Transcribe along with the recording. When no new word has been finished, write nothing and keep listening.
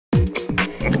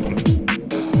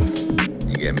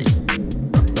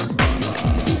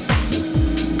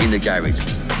Garage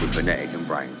with Phonetix and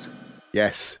BrainZ.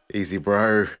 Yes, easy,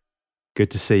 bro. Good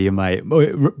to see you, mate.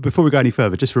 Before we go any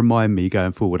further, just remind me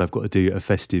going forward, I've got to do a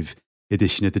festive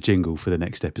edition of the jingle for the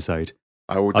next episode.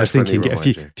 I was thinking get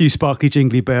a few sparkly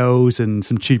jingly bells and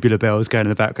some tubular bells going in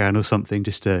the background or something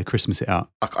just to Christmas it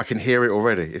up. I can hear it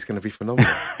already. It's going to be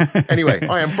phenomenal. Anyway,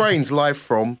 I am BrainZ live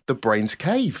from the BrainZ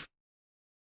Cave.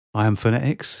 I am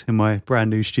Phonetix in my brand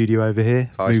new studio over here.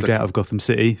 Moved out of Gotham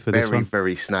City for this one.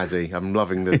 Very snazzy. I'm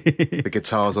loving the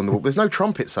guitars on the wall. There's no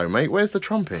trumpets though, mate. Where's the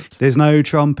trumpets? There's no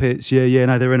trumpets. Yeah.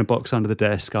 No, they're in a box under the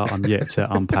desk. I'm yet to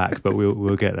unpack, but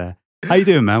we'll get there. How you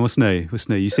doing, man? What's new?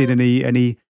 You seen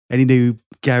any new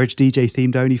garage DJ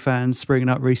themed OnlyFans springing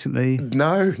up recently?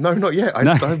 No, not yet. I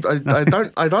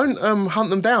don't hunt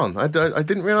them down. I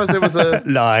didn't realise there was a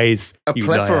lies. A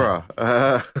plethora.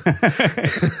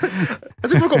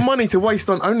 As if I've got money to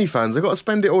waste on OnlyFans, I've got to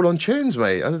spend it all on tunes,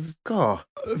 mate. God.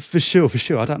 For sure.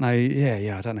 I don't know.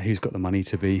 Yeah. I don't know who's got the money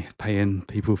to be paying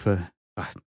people for.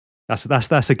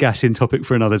 That's a gassing topic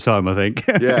for another time, I think.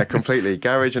 Yeah, completely.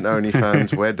 Garage and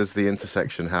OnlyFans, where does the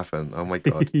intersection happen? Oh my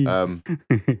God.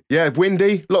 Yeah,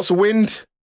 windy, lots of wind.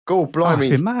 God, blimey. It's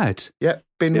been mad. Yeah,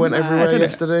 bin went everywhere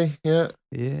yesterday. Yeah.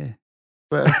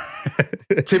 But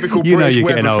typical British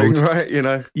weather thing, right?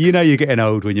 You know you're getting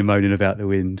old when you're moaning about the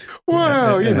wind.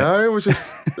 Well, it was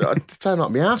just, it sounded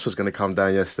like my house was going to come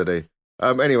down yesterday.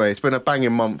 Anyway, it's been a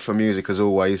banging month for music as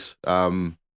always.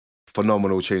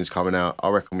 Phenomenal tunes coming out. I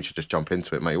reckon we should just jump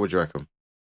into it, mate. What do you reckon?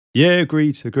 Yeah,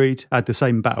 agreed. Had the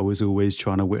same battle as always,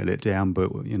 trying to whittle it down, but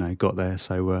got there.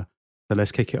 So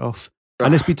let's kick it off.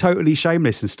 And let's be totally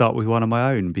shameless and start with one of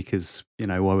my own because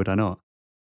why would I not?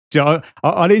 So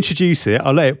I'll introduce it,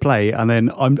 I'll let it play, and then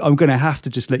I'm going to have to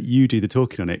just let you do the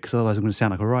talking on it because otherwise I'm going to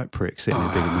sound like a right prick sitting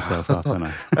there bigging myself up, aren't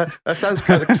I? That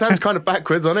sounds kind of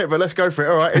backwards on it, but let's go for it.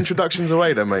 All right, introductions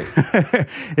away then, mate.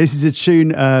 This is a tune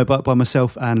by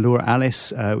myself and Laura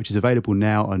Alice, which is available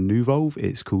now on Nuvolve.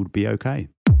 It's called Be Okay.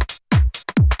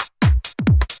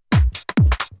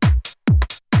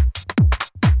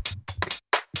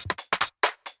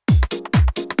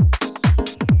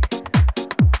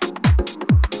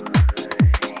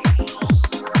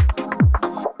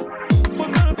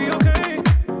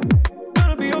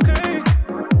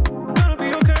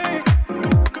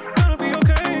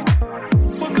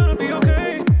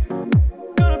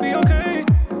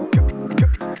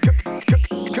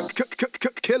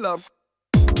 Killer.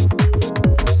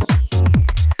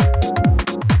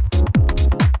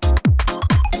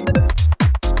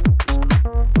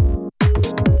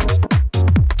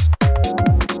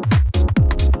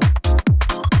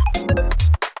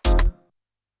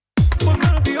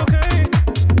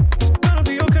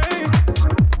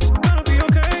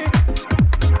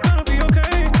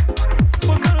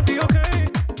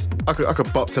 I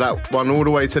could bop to that one all the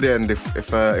way to the end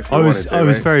if I wanted to. I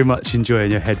was very much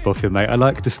enjoying your head bopping, mate. I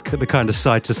like the kind of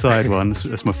side to side one.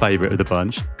 That's my favourite of the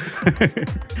bunch.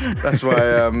 That's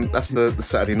why that's the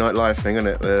Saturday Night Live thing, isn't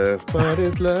it? What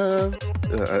is love?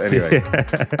 Anyway,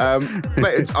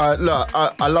 mate,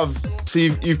 I love. So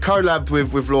you've collabed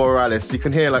with Laura Alice. You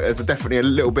can hear like there's definitely a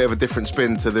little bit of a different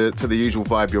spin to the usual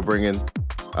vibe you're bringing.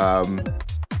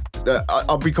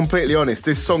 I'll be completely honest.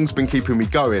 This song's been keeping me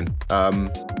going.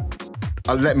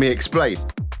 Let me explain.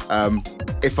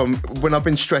 When I've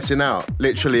been stressing out,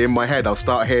 literally in my head, I'll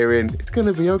start hearing "It's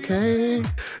gonna be okay."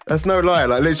 That's no lie.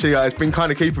 Like literally, it's been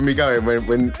kind of keeping me going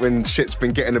when shit's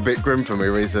been getting a bit grim for me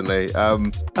recently.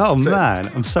 Man,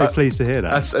 I'm so pleased to hear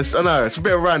that. I know it's a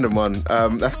bit of a random one.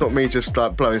 That's not me just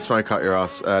like blowing smoke out your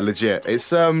ass. Legit, it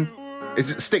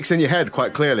sticks in your head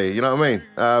quite clearly. You know what I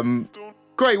mean?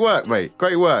 Great work, mate.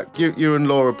 Great work. You and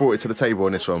Laura brought it to the table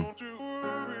on this one.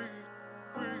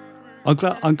 I'm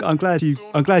glad you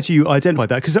identified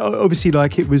that because obviously,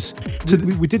 like it was.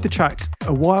 We did the track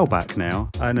a while back now,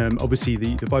 and obviously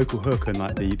the vocal hook and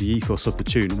like the ethos of the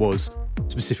tune was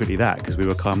specifically that because we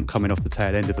were coming off the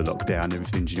tail end of the lockdown and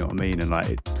everything. Do you know what I mean? And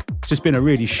like it's just been a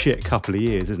really shit couple of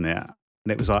years, isn't it?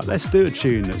 And it was like, let's do a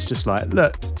tune that's just like,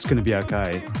 look, it's going to be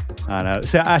okay. And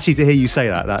so actually to hear you say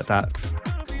that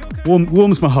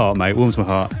warms my heart, mate. Warms my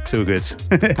heart. It's all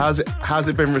good. How's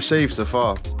it been received so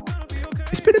far?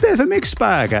 It's been a bit of a mixed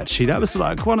bag, actually. That was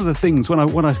like one of the things when I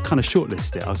kind of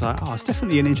shortlisted it. I was like, it's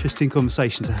definitely an interesting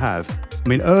conversation to have. I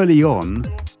mean, early on,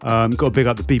 got to big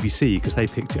up the BBC because they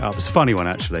picked it up. It's a funny one,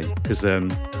 actually, because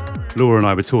Laura and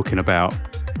I were talking about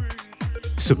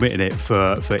submitting it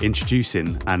for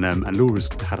introducing, and Laura's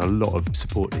had a lot of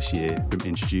support this year from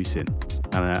introducing,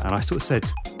 and I sort of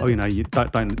said, you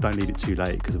don't leave it too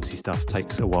late because obviously stuff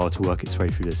takes a while to work its way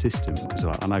through the system. Because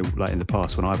I know, like in the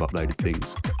past when I've uploaded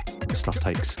things, stuff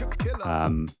takes,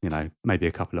 maybe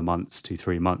a couple of months,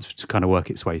 2-3 months to kind of work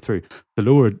its way through. The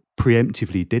law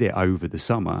preemptively did it over the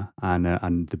summer, and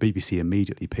the BBC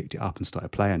immediately picked it up and started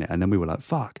playing it. And then we were like,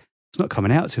 fuck, it's not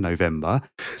coming out till November.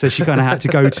 So she kind of had to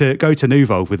go to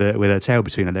Nuvolve with her tail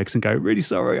between her legs and go, really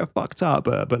sorry, I fucked up.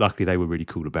 But luckily they were really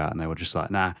cool about it, and they were just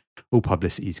like, nah, all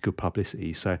publicity is good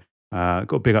publicity. So got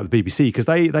to big up the BBC, because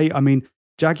I mean,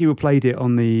 Jaguar played it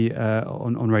on the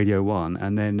on Radio 1,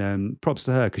 and then props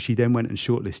to her, because she then went and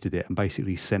shortlisted it and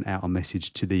basically sent out a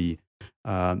message to the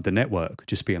network,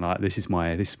 just being like, this is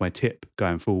my tip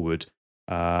going forward.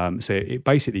 So it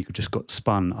basically just got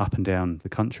spun up and down the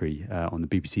country on the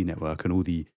BBC network and all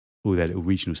their little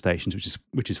regional stations,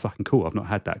 which is fucking cool. I've not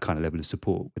had that kind of level of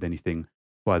support with anything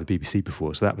via the BBC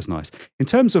before, so that was nice. In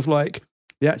terms of like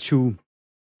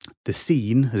the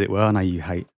scene, as it were, I know you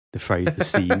hate the phrase "the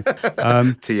scene."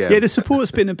 Yeah, the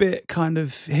support's been a bit kind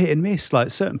of hit and miss. Like,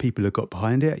 certain people have got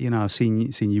behind it. I've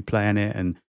seen you playing it,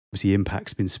 and obviously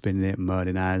Impact's been spinning it,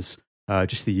 Merlin has,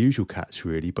 just the usual cats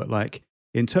really. But like,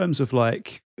 in terms of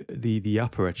like the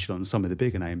upper echelon, some of the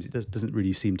bigger names, it doesn't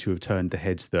really seem to have turned the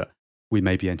heads that we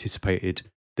maybe anticipated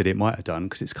that it might have done,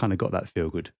 because it's kind of got that feel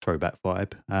good throwback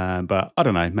vibe. But I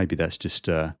don't know, maybe that's just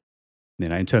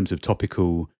in terms of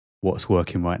topical, what's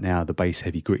working right now, the bass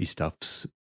heavy gritty stuff's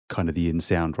kind of the in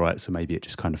sound, right? So maybe it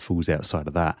just kind of falls outside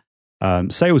of that.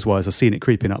 Sales wise, I've seen it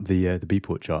creeping up the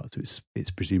Beatport chart, so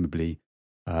it's presumably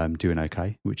doing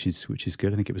okay, which is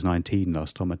good. I think it was 19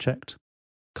 last time I checked.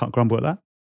 Can't grumble at that.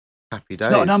 Happy days.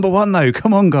 It's not number one though.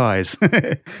 Come on, guys.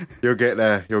 You'll get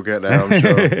there. I'm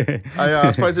sure.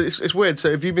 I suppose it's weird.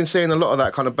 So, have you been seeing a lot of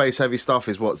that kind of bass heavy stuff?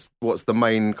 Is what's the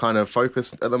main kind of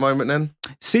focus at the moment? Then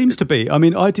seems to be. I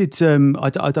mean, I did. I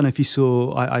don't know if you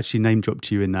saw. I actually name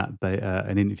dropped you in that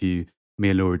an interview me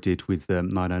and Laura did with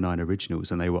 909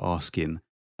 Originals, and they were asking,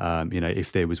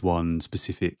 if there was one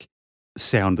specific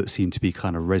sound that seemed to be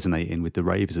kind of resonating with the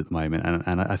ravers at the moment,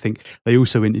 and I think they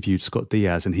also interviewed Scott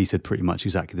Diaz, and he said pretty much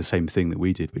exactly the same thing that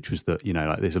we did, which was that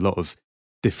like there's a lot of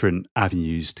different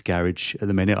avenues to garage at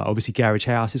the minute. Like, obviously garage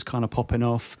house is kind of popping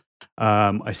off.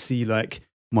 I see like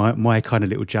my kind of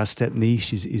little jazz step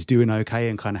niche is doing okay,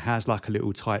 and kind of has like a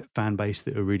little tight fan base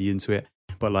that are really into it.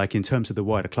 But like, in terms of the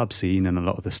wider club scene and a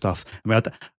lot of the stuff, I mean,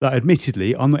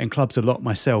 admittedly, I'm not in clubs a lot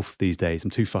myself these days.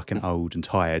 I'm too fucking old and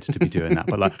tired to be doing that.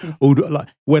 But like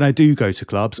when I do go to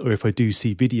clubs, or if I do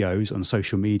see videos on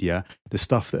social media, the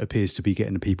stuff that appears to be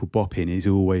getting the people bopping is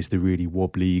always the really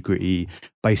wobbly, gritty,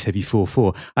 bass heavy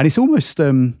 4/4, and it's almost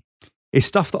it's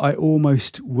stuff that I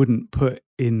almost wouldn't put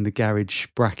in the garage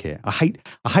bracket. I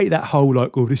hate that whole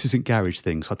like, oh, this isn't garage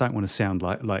thing. So I don't want to sound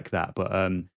like that,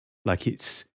 but like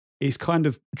it's kind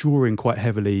of drawing quite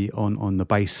heavily on the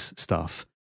bass stuff.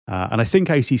 And I think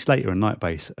AC Slater and Night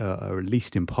Bass are at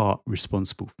least in part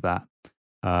responsible for that.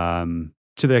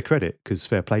 To their credit, because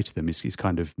fair play to them, is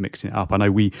kind of mixing it up. I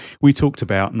know we talked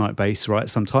about Night Bass right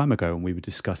some time ago, and we were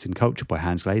discussing Culture by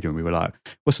Hans Glader, and we were like,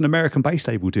 what's an American bass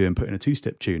label doing putting a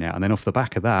two-step tune out? And then off the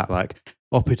back of that, like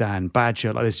Oppidan,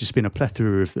 Badger, like there's just been a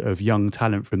plethora of young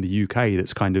talent from the UK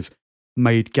that's kind of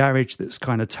made garage that's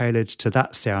kind of tailored to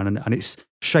that sound, and it's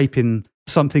shaping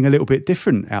something a little bit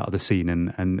different out of the scene.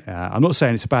 And I'm not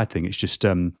saying it's a bad thing. It's just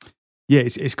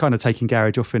it's kind of taking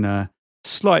garage off in a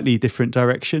slightly different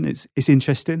direction. It's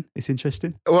interesting.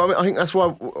 Well, I mean, I think that's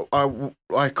why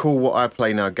I call what I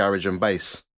play now garage and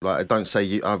bass. Like, I don't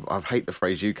say I hate the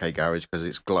phrase UK garage because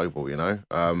it's global, but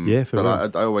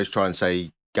I always try and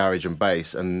say garage and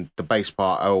bass, and the bass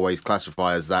part I always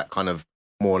classify as that kind of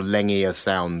more lengier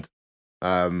sound.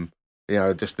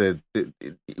 Just the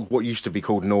what used to be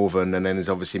called Northern, and then is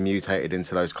obviously mutated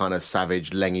into those kind of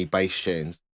savage, lengy bass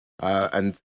tunes.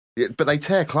 But they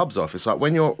tear clubs off. It's like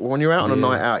when you're out on a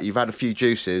night out, you've had a few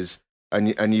juices,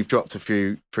 and you've dropped a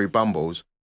few bumbles.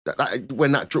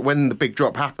 When the big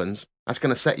drop happens, that's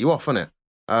going to set you off, isn't it?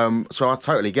 So I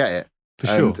totally get it. For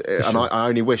sure. I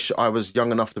only wish I was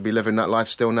young enough to be living that life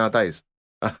still nowadays.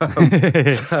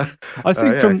 I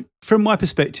think from my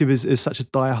perspective as such a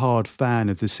diehard fan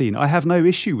of the scene, I have no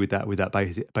issue with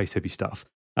that bass heavy stuff.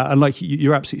 And like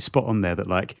you're absolutely spot on there, that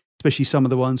like, especially some of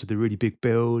the ones with the really big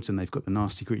builds, and they've got the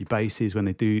nasty gritty basses, when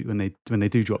they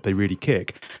do drop, they really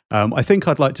kick. I think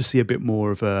I'd like to see a bit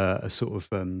more of a sort of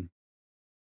a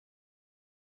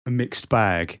mixed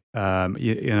bag.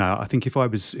 I think if I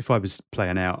was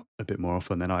playing out a bit more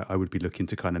often, then I would be looking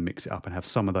to kind of mix it up and have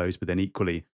some of those, but then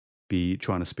equally be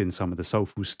trying to spin some of the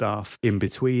soulful stuff in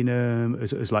between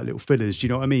as like little fillers. Do you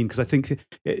know what I mean? Because I think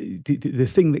the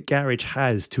thing that garage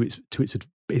has to its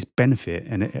benefit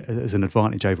and as an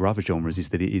advantage over other genres is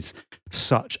that it is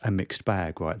such a mixed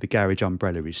bag, right? The garage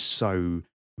umbrella is so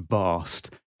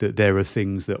vast that there are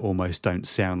things that almost don't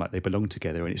sound like they belong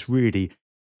together, and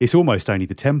it's almost only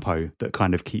the tempo that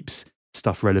kind of keeps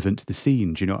stuff relevant to the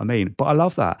scene. Do you know what I mean? But I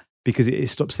love that because it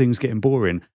stops things getting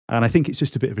boring. And I think it's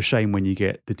just a bit of a shame when you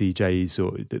get the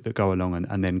DJs that go along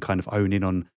and then kind of own in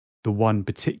on the one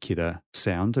particular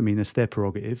sound. I mean, that's their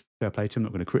prerogative. Fair play to them. I'm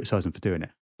not going to criticise them for doing it.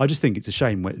 I just think it's a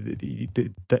shame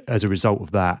that as a result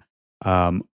of that,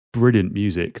 brilliant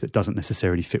music that doesn't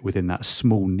necessarily fit within that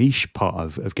small niche part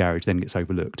of garage then gets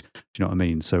overlooked. Do you know what I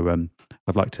mean? So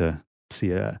I'd like to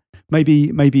see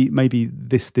maybe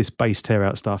this bass tear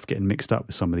out stuff getting mixed up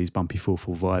with some of these bumpy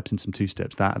 4/4 vibes and some two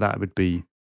steps. That would be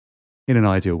in an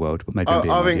ideal world, but maybe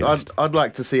I think I'd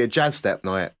like to see a jazz step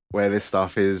night where this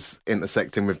stuff is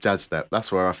intersecting with jazz step.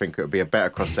 That's where I think it would be a better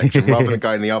cross section rather than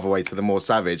going the other way to the more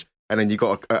savage. And then you've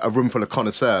got a room full of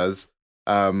connoisseurs,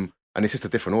 and it's just a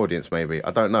different audience. Maybe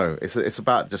I don't know. It's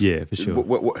about just for sure.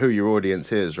 Who your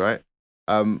audience is, right?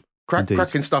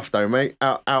 Cracking stuff though, mate.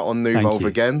 Out on New Volve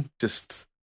again, just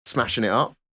smashing it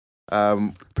up.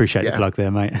 Appreciate the plug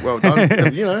there, mate. Well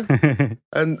done. You know,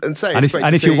 and say. And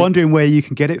if you're wondering where you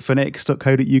can get it,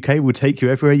 phonetix.co.uk will take you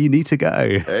everywhere you need to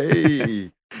go.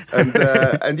 Hey,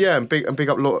 and big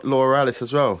up Laura Alice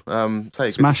as well.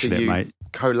 Smashing it, mate.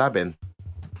 Collabing.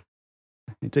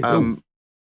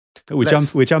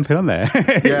 We're jumping on there.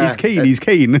 Yeah, he's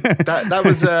keen.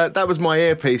 that was my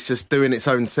earpiece just doing its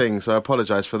own thing. So I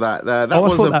apologise for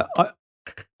that.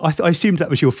 I assumed that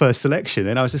was your first selection,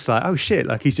 and I was just like, oh shit!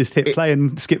 Like he's just hit play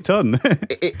and skipped on.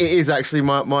 It is actually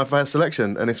my first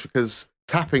selection, and it's because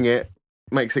tapping it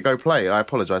makes it go play. I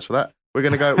apologise for that. We're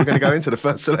gonna go into the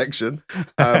first selection.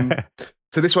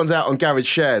 So this one's out on Garage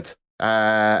Shared,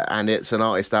 and it's an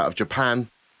artist out of Japan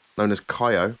known as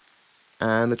Kaio,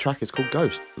 and the track is called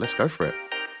Ghost. Let's go for it.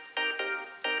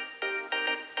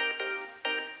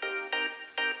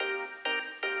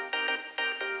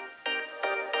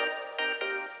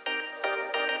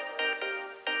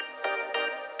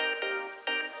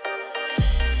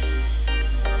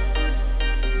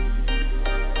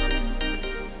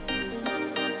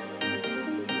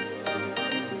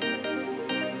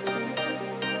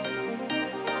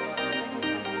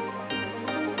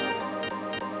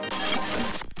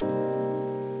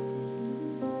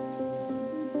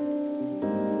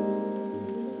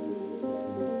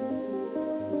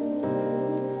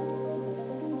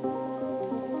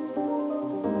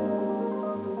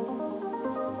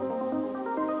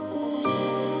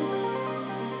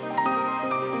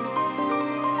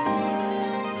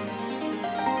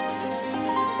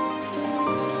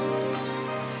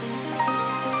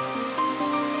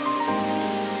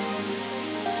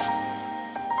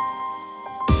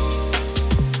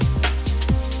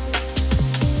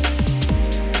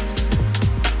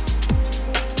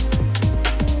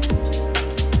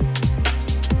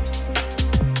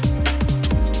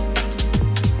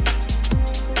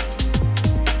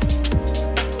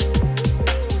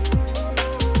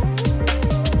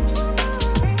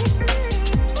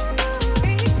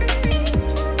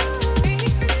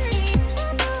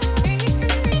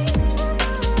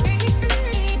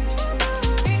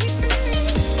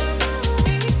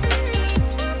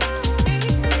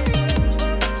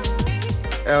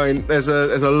 I mean, there's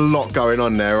a lot going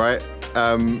on there, right?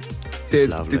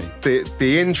 It's lovely.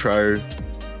 The intro, it's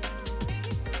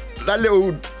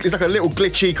like a little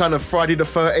glitchy kind of Friday the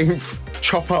 13th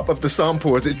chop up of the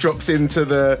sample as it drops into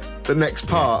the next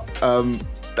part.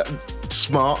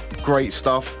 Smart, great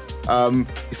stuff.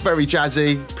 It's very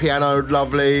jazzy, piano,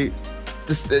 lovely.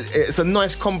 It's a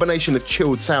nice combination of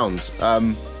chilled sounds.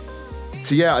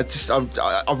 So yeah, I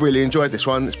really enjoyed this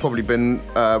one. It's probably been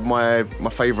my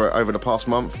favourite over the past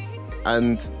month,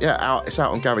 and yeah, it's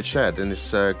out on Garage Shared, and it's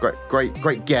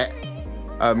great get.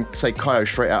 Say Kaio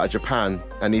straight out of Japan,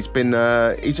 and he's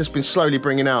just been slowly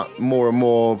bringing out more and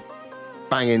more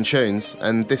banging tunes,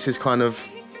 and this is kind of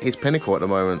his pinnacle at the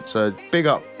moment. So big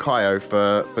up Kaio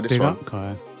for this one. Big up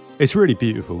Kaio. It's really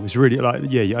beautiful. It's really I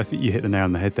think you hit the nail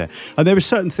on the head there. And there are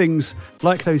certain things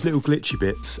like those little glitchy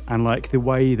bits and like the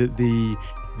way that the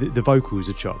vocals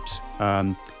are chopped.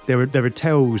 There are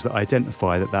tells that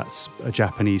identify that that's a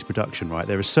Japanese production, right?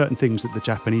 There are certain things that the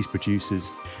Japanese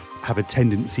producers have a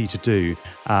tendency to do,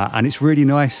 and it's really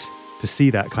nice to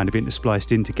see that kind of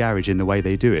interspliced into garage in the way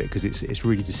they do it, because it's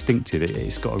really distinctive.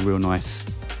 It's got a real nice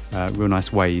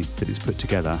way that it's put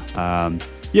together.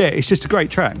 It's just a great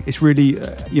track. It's really,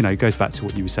 it goes back to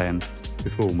what you were saying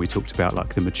before when we talked about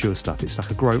like the mature stuff. It's like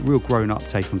a real grown-up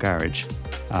take on garage,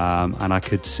 and I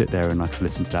could sit there and I could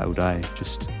listen to that all day. It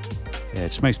just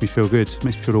makes me feel good. It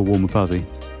makes me feel all warm and fuzzy.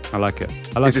 I like it.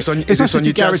 Is this on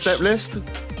your jazz step list?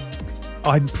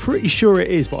 I'm pretty sure it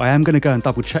is, but I am going to go and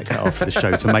double check that after the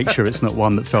show to make sure it's not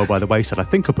one that fell by the wayside. I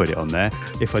think I put it on there.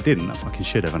 If I didn't, I fucking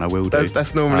should have, and I will do.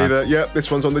 That's normally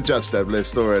this one's on the Jazz Step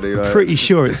list already. I'm pretty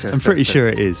sure it is. I'm pretty sure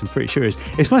it is.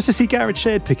 It's nice to see Garage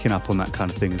Shared picking up on that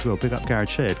kind of thing as well. Big up Garage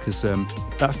Shared, because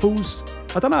that falls.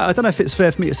 I don't know if it's fair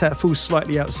for me to say it falls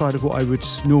slightly outside of what I would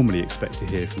normally expect to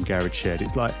hear from Garage Shared.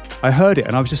 It's like, I heard it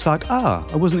and I was just like, I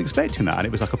wasn't expecting that. And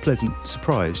it was like a pleasant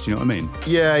surprise. Do you know what I mean?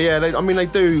 Yeah. They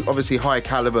do obviously high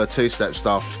caliber two-step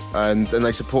stuff and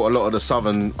they support a lot of the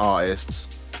southern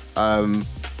artists.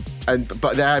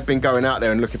 But they had been going out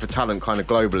there and looking for talent kind of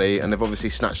globally, and they've obviously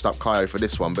snatched up Kyo for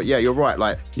this one. But yeah, you're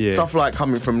right. Stuff like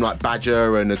coming from like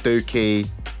Badger and Aduki,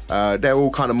 they're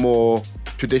all kind of more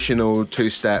traditional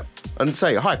two-step and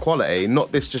say high quality.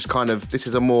 Not this just kind of. This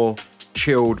is a more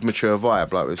chilled, mature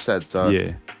vibe, like we've said. So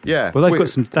yeah. Well, they've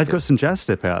got some jazz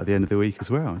step out at the end of the week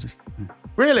as well.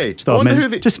 Really? I wonder who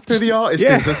the artist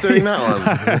is that's doing that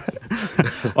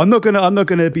one. I'm not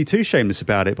gonna be too shameless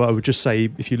about it, but I would just say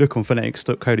if you look on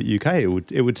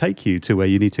phonetix.co.uk, it would take you to where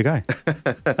you need to go.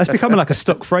 That's becoming like a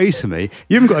stock phrase for me.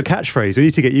 You haven't got a catchphrase. We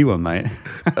need to get you one, mate.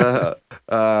 I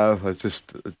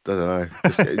don't know.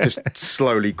 Just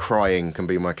slowly crying can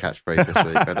be my catchphrase this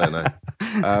week. I don't know.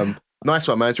 Nice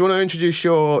one, man. Do you want to introduce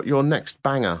your next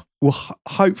banger? Well,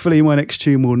 hopefully my next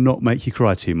tune will not make you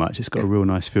cry too much. It's got a real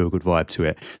nice feel-good vibe to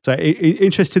it. So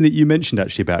interesting that you mentioned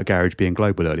actually about garage being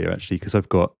global earlier, actually, because I've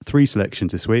got 3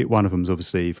 selections this week. One of them is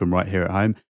obviously from right here at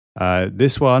home.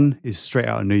 This one is straight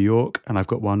out of New York, and I've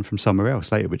got one from somewhere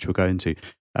else later, which we'll go into.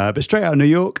 But straight out of New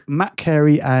York, Matt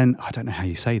Carey and, I don't know how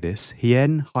you say this,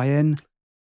 Hien?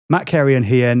 Matt Carey and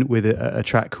Hien with a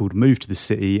track called Move to the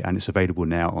City, and it's available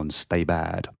now on Stay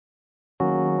Bad.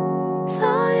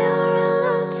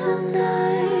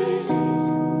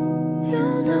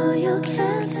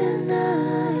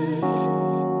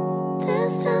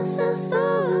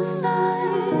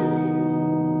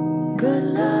 Good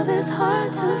love is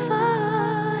hard to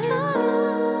find.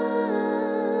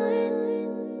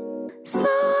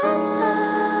 Suicide,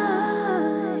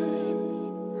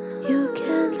 you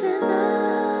can't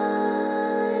deny.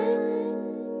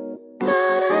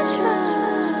 Gotta try.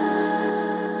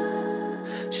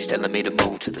 She's telling me to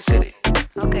move to the city.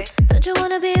 Okay, don't you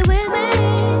wanna be with me?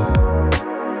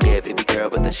 Yeah, baby girl,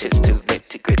 but the shit's too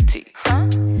nitty gritty. Huh?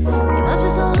 You must be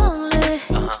so lonely.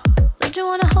 Don't you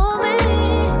wanna hold me?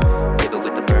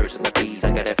 And the bees,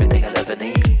 I got everything I'll ever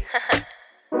need.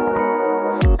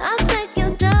 I'll take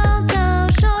you downtown,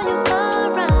 show you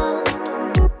around.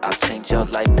 I'll change your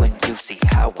life when you see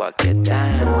how I get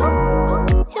down.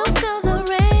 You'll feel the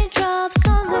raindrops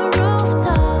on the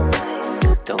rooftop. Nice.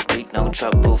 Don't need no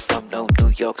trouble from no New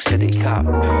York City cop.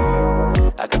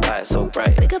 I can fly it so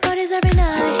bright. Bigger parties every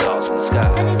night. See the stars in the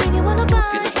sky. Anything you wanna buy.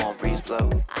 Feel the warm breeze blow.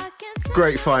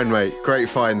 Great find, mate. Great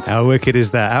find. How wicked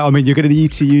is that? I mean, you're going to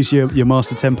need to use your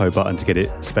master tempo button to get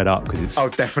it sped up because it's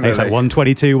definitely. It's like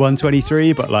 122,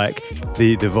 123, but like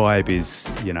the vibe is,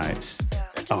 it's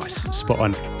spot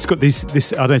on. It's got this.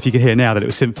 I don't know if you can hear now the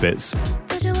little synth bits.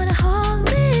 Don't you wanna hold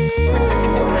me?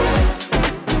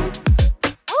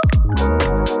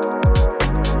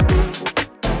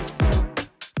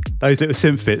 Those little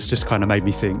synth bits just kind of made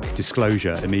me think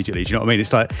Disclosure immediately. Do you know what I mean?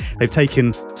 It's like they've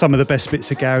taken some of the best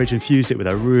bits of garage and fused it with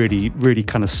a really, really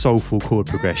kind of soulful chord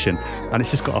progression. And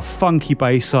it's just got a funky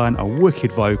bass line, a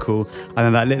wicked vocal, and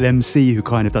then that little MC who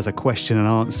kind of does a question and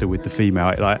answer with the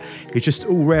female. It's just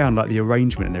all round, like the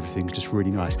arrangement and everything is just really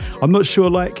nice. I'm not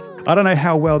sure, I don't know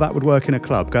how well that would work in a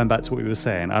club. Going back to what we were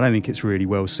saying, I don't think it's really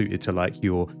well suited to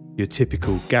your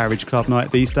typical garage club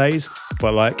night these days.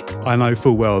 But I know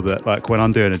full well that when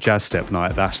I'm doing a jazz step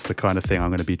night, that's the kind of thing I'm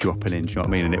going to be dropping in. Do you know what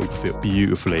I mean? And it will fit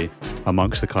beautifully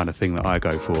amongst the kind of thing that I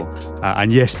go for.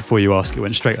 And yes, before you ask, it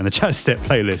went straight on the jazz step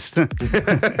playlist.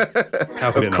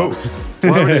 How could it not? Of course.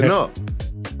 Why would it not?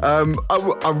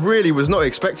 I really was not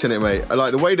expecting it, mate.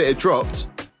 The way that it dropped,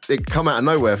 it come out of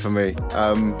nowhere for me.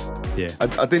 Yeah.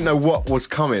 I didn't know what was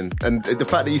coming. And the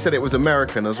fact that you said it was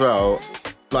American as well,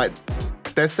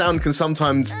 their sound can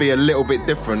sometimes be a little bit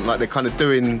different. They're kind of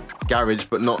doing garage,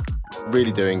 but not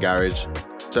really doing garage.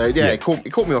 So yeah. It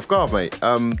caught me off guard, mate.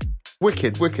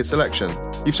 Wicked selection.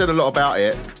 You've said a lot about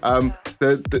it.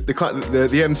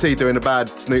 The MC doing a bad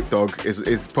Snoop Dogg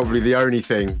is probably the only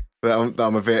thing that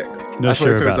I'm a bit. Not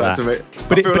sure about that. To me.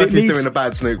 But I feel like he's doing a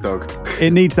bad Snoop Dogg.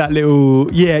 It needs that little,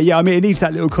 I mean, it needs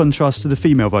that little contrast to the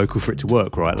female vocal for it to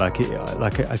work, right? I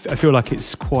feel like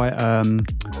it's quite.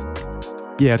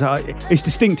 Yeah, it's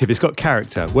distinctive. It's got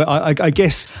character. Well, I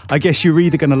guess you're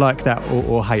either going to like that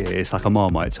or hate it. It's like a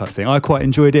Marmite type thing. I quite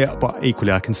enjoyed it, but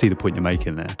equally, I can see the point you're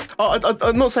making there.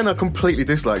 I'm not saying I completely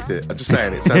disliked it. I'm just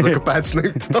saying it sounds like a bad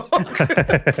Snoop Dogg.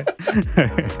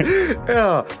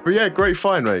 Yeah, but yeah, great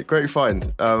find, mate. Great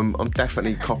find. I'm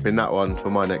definitely copying that one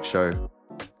for my next show.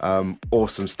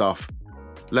 Awesome stuff.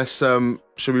 Let's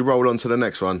should we roll on to the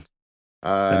next one?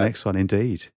 The next one,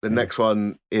 indeed. The next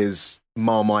one is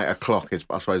Marmite O'Clock. I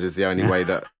suppose is the only way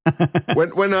that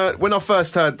when I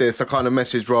first heard this, I kind of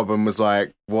messaged Rob and was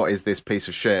like, "What is this piece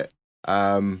of shit?"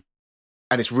 And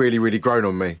it's really, really grown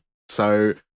on me.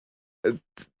 So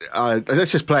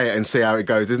let's just play it and see how it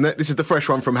goes, isn't it? This is the fresh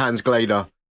one from Hans Glader.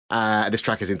 This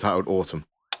track is entitled Autumn.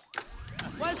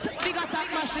 Well, big attack,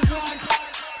 massive one.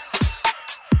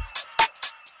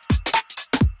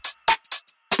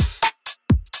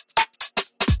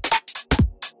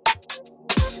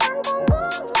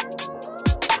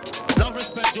 Love,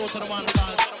 respect, you to the one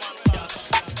called.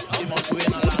 Yes, you must win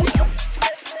a lot.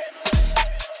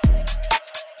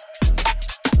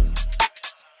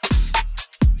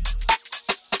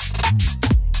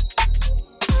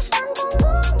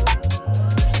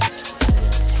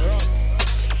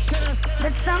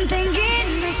 But something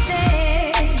in me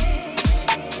says but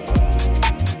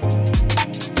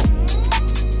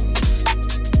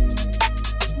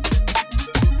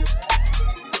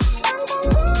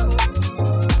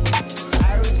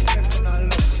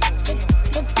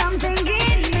something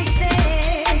in me says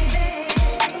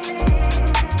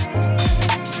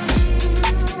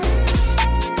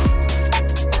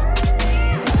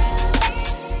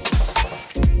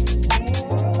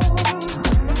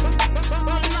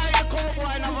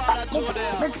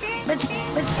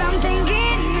but something in me says but something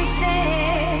in me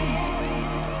says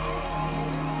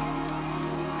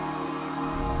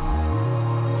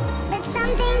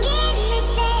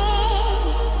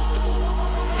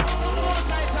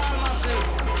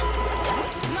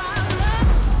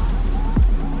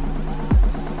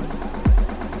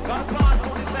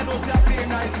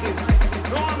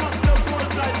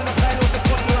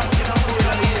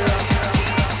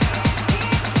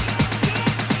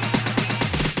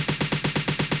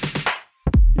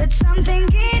but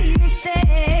something in me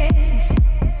says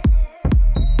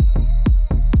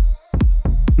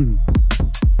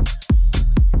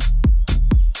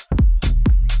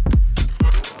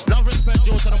Love, respect,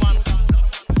 you to the one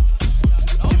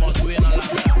called. You must win a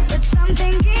lot. but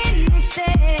something in me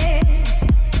says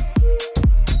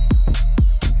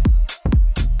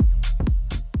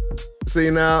See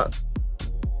now,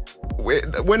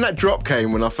 when that drop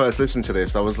came, when I first listened to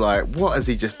this, I was like, what has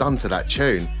he just done to that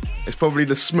tune? It's probably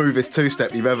the smoothest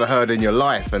two-step you've ever heard in your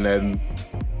life, and then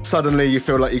suddenly you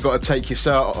feel like you've got to take your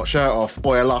shirt off,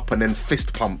 oil up, and then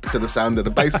fist pump to the sound of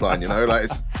the bass line, you know, like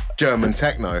it's German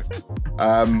techno.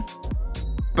 And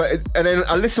then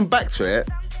I listened back to it,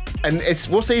 and it's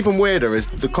what's even weirder is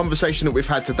the conversation that we've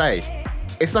had today.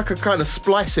 It's like a kind of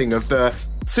splicing of the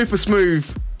super smooth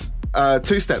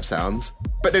two-step sounds,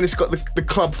 but then it's got the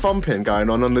club thumping going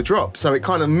on the drop, so it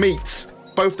kind of meets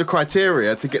both the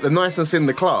criteria to get the niceness in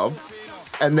the club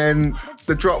and then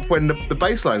the drop when the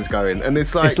bass line's going, and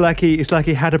it's like It's like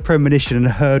he had a premonition and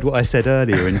heard what I said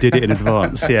earlier and did it in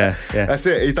advance. Yeah. that's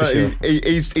it.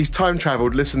 He's time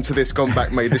travelled, listened to this, gone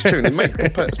back, made this tune. It makes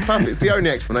it's perfect. It's the only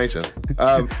explanation.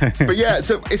 But yeah,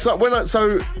 so it's like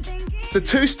the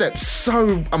two steps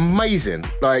so amazing.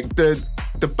 Like the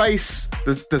bass,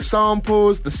 the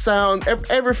samples, the sound,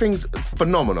 everything's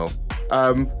phenomenal.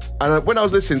 And when I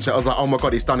was listening to it, I was like, oh my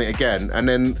God, he's done it again. And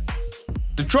then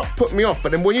the drop put me off.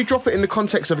 But then when you drop it in the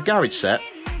context of a garage set,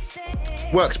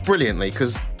 works brilliantly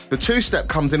because the two-step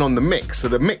comes in on the mix. So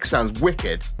the mix sounds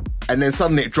wicked. And then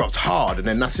suddenly it drops hard. And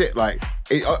then that's it. Like,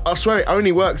 I swear it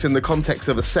only works in the context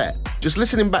of a set. Just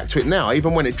listening back to it now,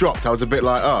 even when it dropped, I was a bit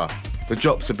like, the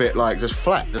drop's a bit like just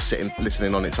flat, just sitting,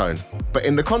 listening on its own. But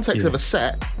in the context of a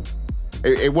set,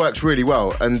 it works really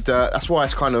well. And that's why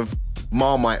it's kind of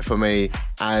Marmite for me,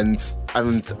 and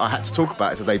I had to talk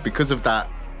about it today because of that.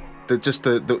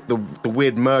 The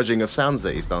weird merging of sounds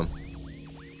that he's done.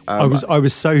 I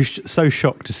was so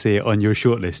shocked to see it on your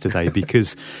shortlist today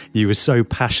because you were so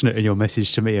passionate in your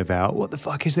message to me about what the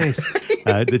fuck is this.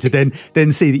 To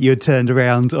then see that you had turned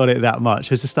around on it that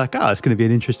much, I was just like, it's going to be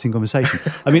an interesting conversation.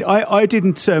 I mean, I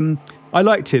didn't. I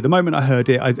liked it the moment I heard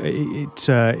it.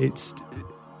 It's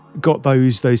got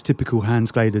those typical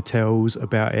Hans Glader tells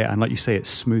about it, and like you say, it's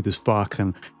smooth as fuck,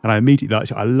 and I immediately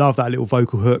liked it. I love that little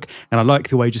vocal hook, and I like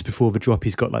the way just before the drop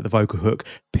he's got like the vocal hook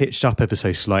pitched up ever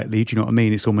so slightly. Do you know what I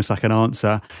mean? It's almost like an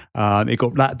answer. It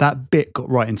got that bit got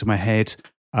right into my head.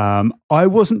 I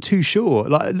wasn't too sure,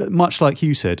 much like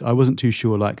you said, I wasn't too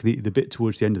sure, like the bit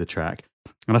towards the end of the track.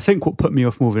 And I think what put me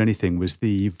off more than anything was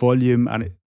the volume,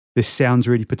 and this sounds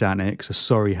really pedantic, so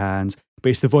sorry, Hans, but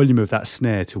it's the volume of that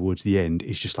snare towards the end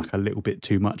is just like a little bit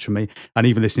too much for me. And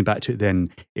even listening back to it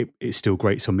then, it still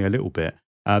grates on me a little bit.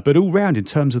 But all round, in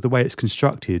terms of the way it's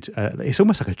constructed, it's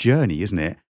almost like a journey, isn't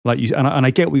it? Like and I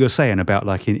get what you're saying about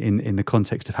like in the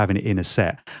context of having it in a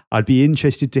set. I'd be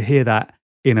interested to hear that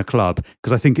in a club,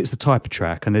 because I think it's the type of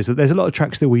track, and there's a lot of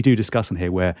tracks that we do discuss on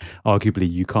here where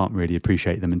arguably you can't really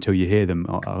appreciate them until you hear them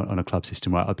on a club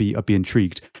system, right? I'd be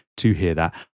intrigued to hear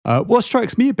that. What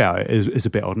strikes me about it is a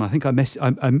bit odd, and I think I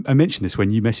mentioned this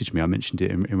when you messaged me. I mentioned it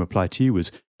in reply to you.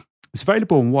 Was it's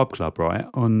available on Wub Club, right?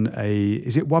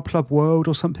 Is it Wub Club World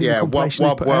or something? Yeah,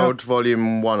 Wub World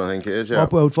Volume 1, I think it is. Yeah,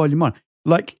 Wub World Volume 1.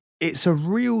 Like, it's a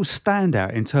real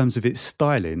standout in terms of its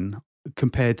styling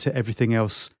compared to everything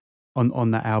else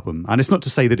on that album. And it's not to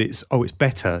say that it's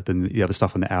better than the other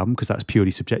stuff on the album, because that's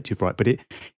purely subjective, right? But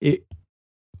it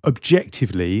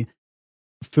objectively,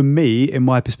 for me, in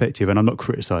my perspective, and I'm not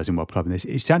criticising Wub Club in this,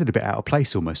 it sounded a bit out of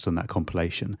place almost on that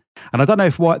compilation. And I don't know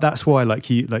if that's why, like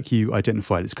you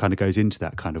identified, it kind of goes into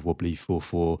that kind of wobbly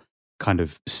 4/4 kind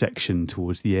of section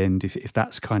towards the end. If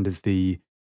that's kind of the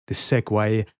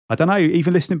segue, I don't know.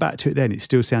 Even listening back to it, then it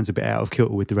still sounds a bit out of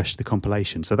kilter with the rest of the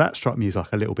compilation. So that struck me as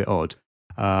like a little bit odd.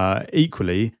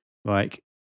 Equally, like,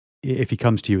 if he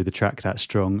comes to you with a track that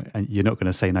strong, and you're not going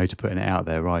to say no to putting it out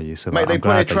there, are you? So, mate, I'm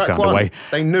glad they found a way.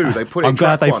 They knew they put it. I'm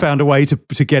glad they found a way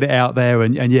to get it out there,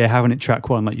 and yeah, having it track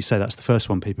one, like you say, that's the first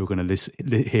one people are going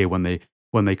to hear when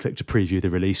they click to preview the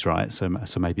release, right? So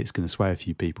maybe it's going to sway a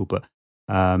few people, but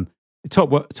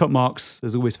top marks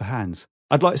as always for Hans.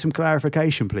 I'd like some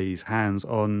clarification, please, Hans,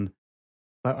 on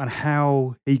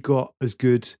how he got as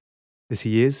good as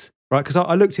he is. Right, because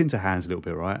I looked into Hans a little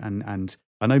bit, right? And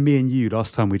I know me and you,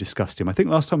 last time we discussed him, I think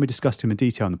last time we discussed him in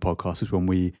detail on the podcast was when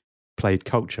we played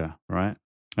Culture, right?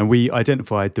 And we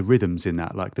identified the rhythms in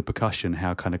that, like the percussion,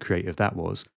 how kind of creative that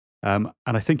was. And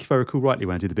I think if I recall rightly,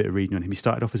 when I did a bit of reading on him, he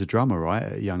started off as a drummer, right,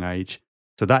 at a young age.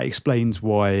 So that explains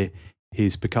why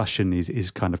his percussion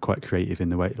is kind of quite creative in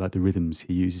the way, like the rhythms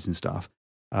he uses and stuff.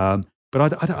 But I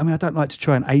don't like to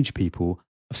try and age people.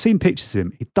 I've seen pictures of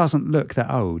him. He doesn't look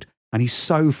that old. And he's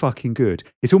so fucking good.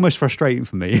 It's almost frustrating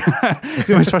for me. It's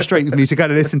almost frustrating for me to go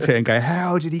to listen to it and go,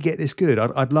 how did he get this good?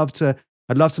 I'd love to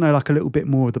know like a little bit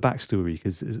more of the backstory,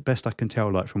 because as best I can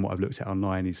tell, like from what I've looked at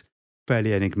online, he's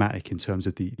fairly enigmatic in terms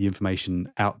of the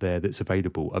information out there that's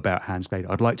available about Hans Glade.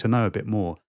 I'd like to know a bit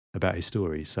more about his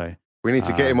story. So we need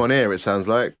to get him on here, it sounds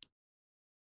like.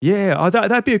 Yeah,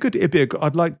 that'd be a good.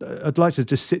 I'd like to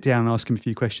just sit down and ask him a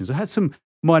few questions. I had some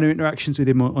minor interactions with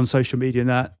him on social media, and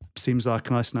that seems like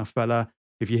a nice enough fella.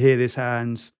 If you hear this,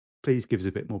 Hans, please give us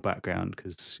a bit more background,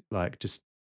 because, like,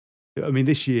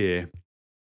 this year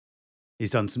he's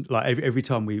done some. Like every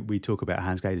time we talk about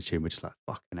Hans Glade tune, we're just like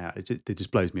fucking out. It just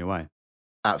blows me away.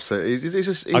 Absolutely.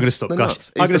 I'm going to stop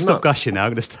gushing. I'm going to stop gushing now.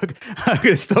 I'm going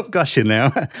to stop gushing now.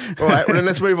 All right, well then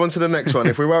let's move on to the next one.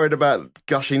 If we're worried about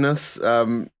gushiness,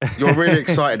 you're really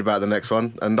excited about the next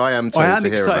one, and I am too. I am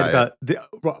excited about it.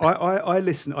 I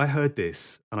listened. I heard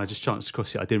this, and I just chanced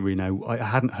across it. I didn't really know. I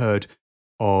hadn't heard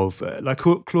of like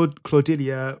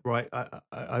Claudilia. Right,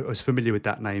 I was familiar with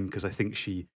that name because I think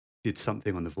she did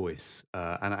something on The Voice,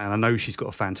 and I know she's got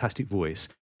a fantastic voice.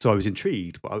 So I was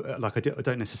intrigued, but I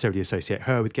don't necessarily associate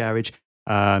her with garage.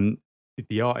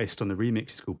 The artist on the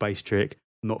remix is called Bass Trick.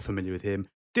 Not familiar with him.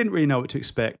 Didn't really know what to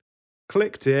expect.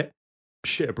 Clicked it,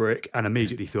 shit a brick, and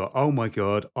immediately thought, oh my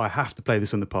God, I have to play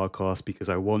this on the podcast because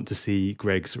I want to see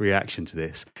Greg's reaction to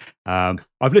this.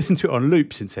 I've listened to it on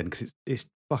loop since then because it's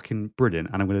fucking brilliant,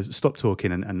 and I'm going to stop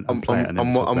talking and play it. And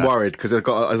then I'm worried because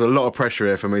there's a lot of pressure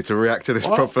here for me to react to this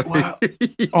properly. Well,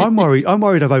 I'm worried I've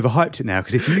overhyped it now,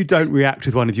 because if you don't react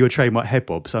with one of your trademark head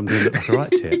bobs, I'm going to look like a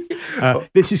right tit.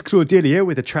 This is Claudilia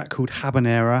with a track called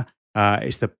Habanera.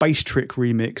 It's the Bass Trick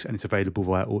remix, and it's available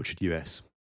via Orchard US.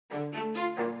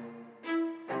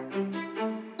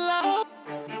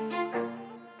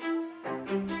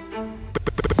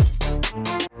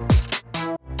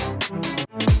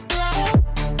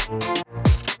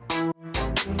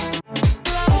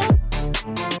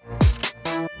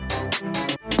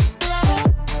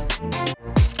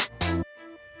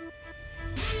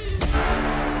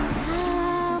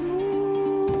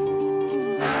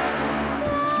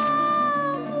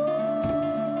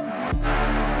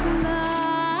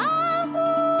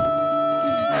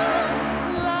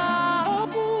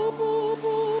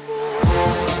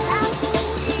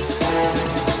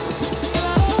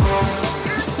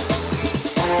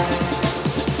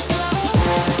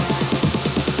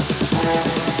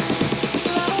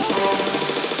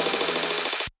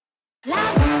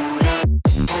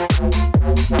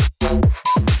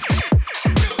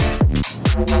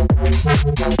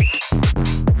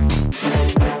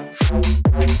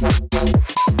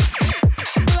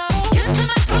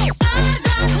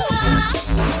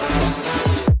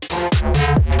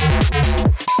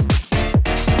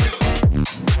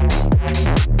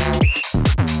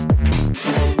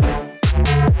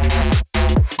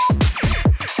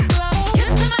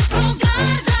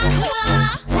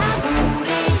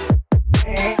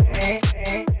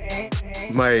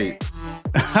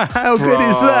 How good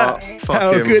is that?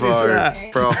 How Fucking good Vo. is that?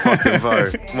 Bruh, fucking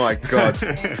Vo. My God.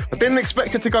 I didn't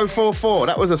expect it to go 4/4.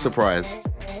 That was a surprise.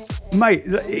 Mate,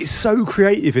 it's so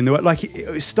creative in the way, like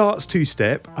it starts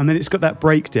two-step and then it's got that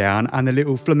breakdown and the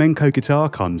little flamenco guitar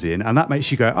comes in and that makes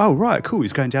you go, oh, right, cool,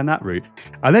 it's going down that route.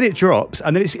 And then it drops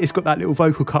and then it's got that little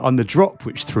vocal cut on the drop,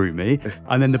 which threw me.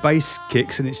 And then the bass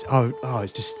kicks and it's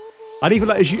just, and even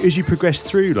like as you progress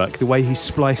through, like the way he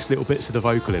spliced little bits of the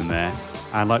vocal in there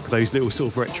and like those little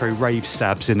sort of retro rave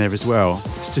stabs in there as well.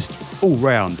 It's just all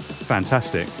round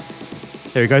fantastic.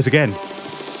 Here he goes again.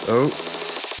 Oh.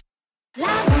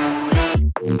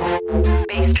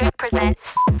 Bass Trick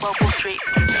presents Global Street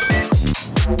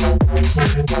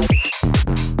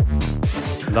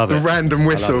Love it. The random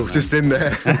whistle just in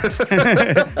there.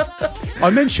 I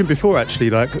mentioned before,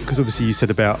 actually, like, because obviously you said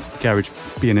about garage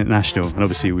being international, and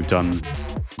obviously we've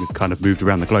kind of moved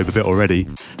around the globe a bit already.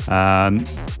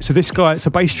 So this guy,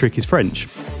 so Bass Trick is French.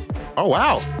 Oh,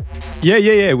 wow.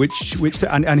 Yeah. Which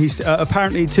and he's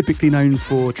apparently typically known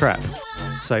for trap.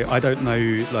 So I don't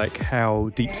know like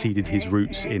how deep-seated his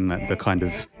roots in the kind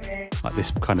of like this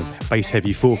kind of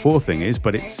bass-heavy 4/4 thing is,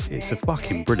 but it's a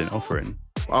fucking brilliant offering.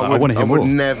 I want to hear more. I would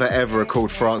never ever have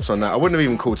called France on that. I wouldn't have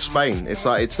even called Spain. It's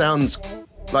like it sounds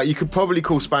like you could probably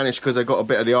call Spanish because they got a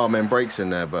bit of the Amen breaks in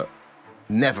there, but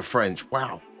never French.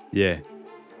 Wow. Yeah.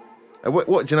 What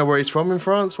do you know where he's from in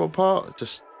France? What part?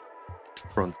 Just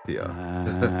Frontier.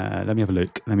 Let me have a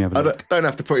look. I don't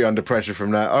have to put you under pressure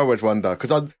from that. I always wonder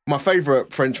because my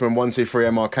favourite Frenchman 123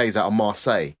 MRK is out of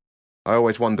Marseille. I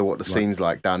always wonder what the scene's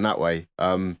like down that way.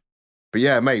 But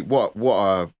yeah, mate, what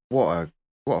a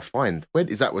find. Where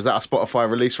is that? Was that a Spotify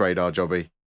release radar, Jobby?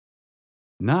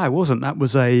 No, it wasn't. That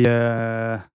was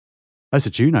that's a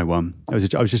Juno one. I was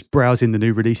just browsing the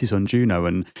new releases on Juno,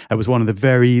 and it was one of the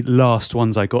very last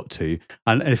ones I got to.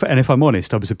 And if I'm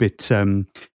honest, I was a bit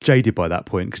jaded by that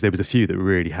point because there was a few that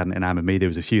really hadn't enamoured me. There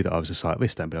was a few that I was just like,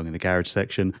 this don't belong in the garage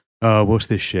section. Oh, what's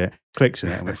this shit? Clicks in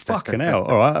it. I went, fucking hell.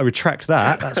 All right, I retract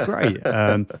that. That's great.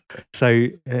 So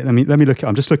let me look.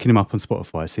 I'm just looking him up on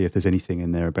Spotify, see if there's anything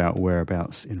in there about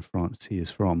whereabouts in France he is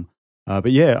from.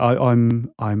 But yeah,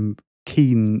 I'm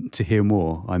keen to hear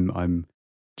more. I'm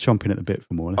chomping at the bit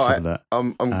for more. Let's have that.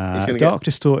 Dark,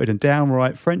 distorted, and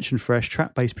downright French and fresh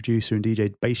trap bass producer and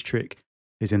DJ Bass Trick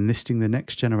is enlisting the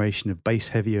next generation of bass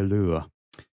heavy allure.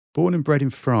 Born and bred in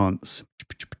France.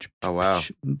 Oh wow!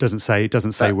 Doesn't say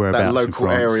whereabouts. That local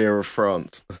in France. area of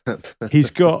France. He's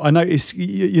got. I noticed.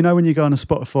 You know when you go on a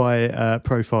Spotify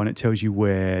profile and it tells you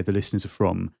where the listeners are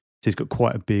from. So he's got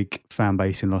quite a big fan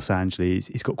base in Los Angeles.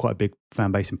 He's got quite a big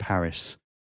fan base in Paris.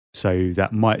 So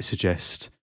that might suggest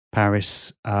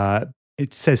Paris.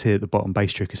 It says here at the bottom,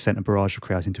 Bass Trick has sent a barrage of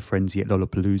crowds into frenzy at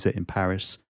Lollapalooza in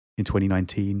Paris in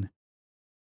 2019.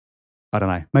 I don't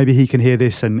know. Maybe he can hear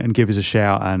this and give us a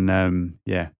shout. And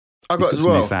yeah, I got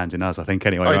some new fans in us, I think.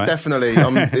 Anyway, right? Definitely.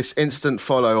 This instant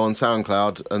follow on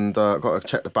SoundCloud, and got to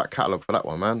check the back catalogue for that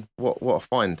one, man. What a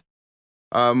find.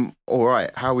 All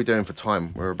right, how are we doing for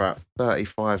time? We're about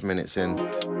 35 minutes in.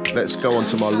 Let's go on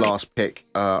to my last pick,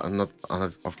 and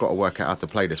I've got to work out how to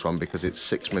play this one because it's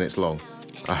 6 minutes long.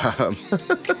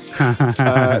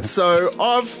 So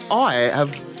I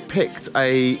have picked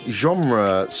a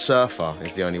genre surfer,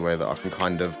 is the only way that I can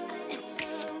kind of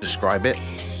describe it.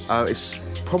 It's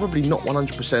probably not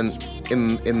 100%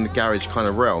 in the garage kind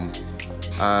of realm,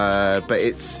 but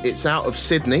it's out of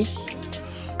Sydney.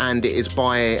 And it is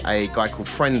by a guy called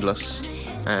Friendless.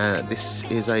 This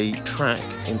is a track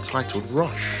entitled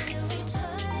Rush.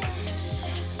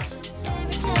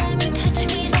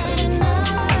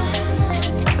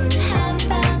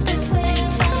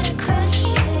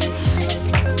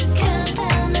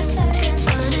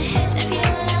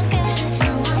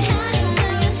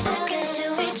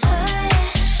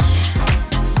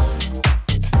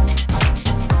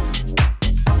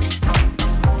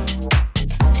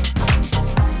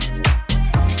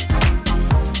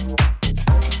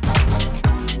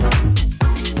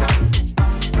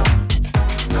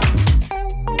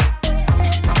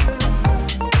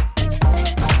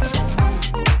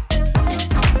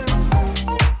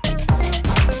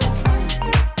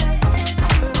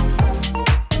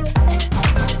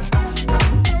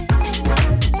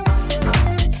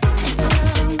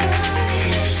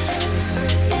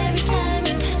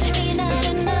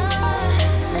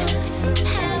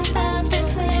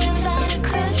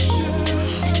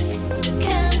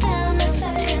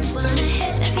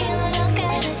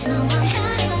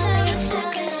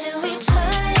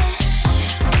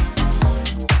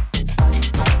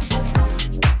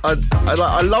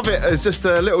 I love it as just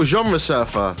a little genre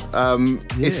surfer.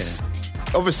 It's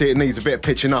obviously it needs a bit of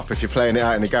pitching up if you're playing it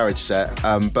out in a garage set,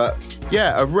 but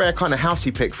Yeah, a rare kind of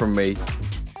housey pick from me.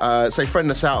 So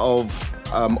friend us out of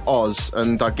Oz,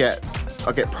 and I get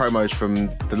promos from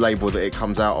the label that it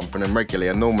comes out on from them regularly,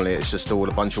 and normally it's just all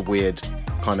a bunch of weird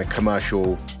kind of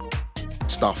commercial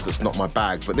stuff that's not my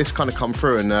bag. But this kind of come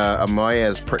through, and my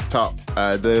ears pricked up.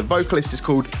 The vocalist is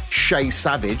called Shay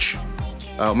Savage,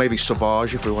 or maybe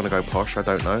Sauvage if we want to go posh. I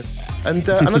don't know. And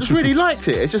I just really liked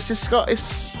it. It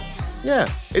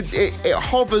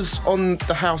hovers on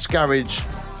the house garage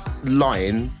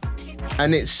line.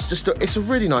 And it's a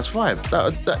really nice vibe.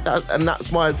 And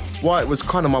that's why it was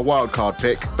kind of my wild card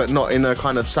pick, but not in a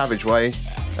kind of savage way,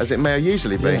 as it may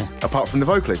usually be. Yeah. Apart from the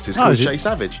vocalist, who's called Shay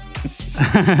Savage.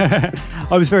 I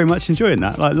was very much enjoying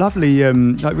that. Like lovely,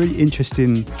 like really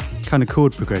interesting kind of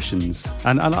chord progressions.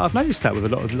 And I've noticed that with a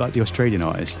lot of like the Australian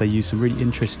artists, they use some really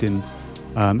interesting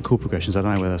chord progressions. I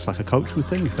don't know whether that's like a cultural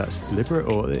thing, if that's deliberate,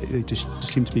 or they just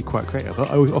seem to be quite creative. I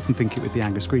often think it with the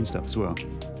Angus Green stuff as well.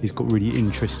 He's got really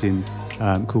interesting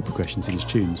chord progressions in his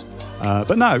tunes.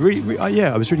 But no, really,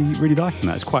 I was really liking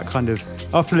that. It's quite kind of,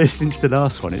 after listening to the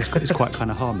last one, it's quite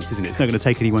kind of harmless, isn't it? It's not going to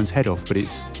take anyone's head off, but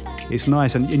it's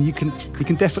nice, and you can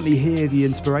definitely hear the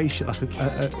inspiration, like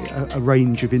a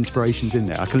range of inspirations in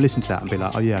there. I can listen to that and be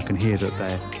like, oh yeah, I can hear that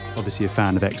they're obviously a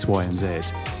fan of X, Y, and Z,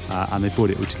 and they brought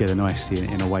it all together nicely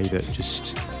in a way that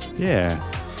just, yeah.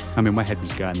 I mean, my head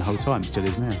was going the whole time. It still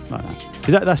is now. Like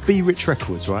that. That's B Rich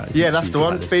Records, right? Yeah, that's the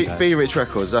one. B Rich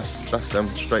Records. That's them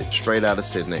straight out of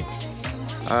Sydney.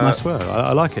 Nice work.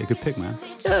 I like it. Good pick, man.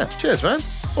 Yeah. Cheers, man.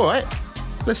 All right.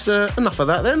 Let's enough of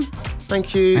that then.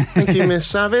 Thank you, Miss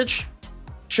Savage.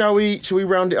 Shall we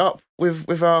round it up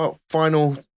with our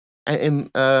final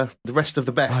in the rest of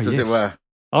the best, as it were?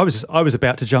 I was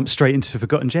about to jump straight into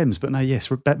Forgotten Gems, but no, yes,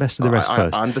 best of the rest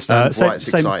first. I understand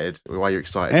why you're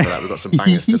excited for that. We've got some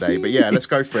bangers today, but yeah, let's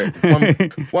go for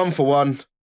it. One for one,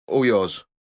 all yours.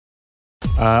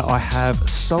 I have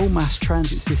Soul Mass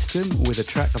Transit System with a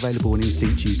track available on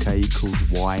Instinct UK called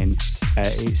Wine.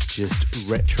 It's just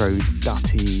retro,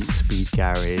 dutty speed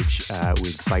garage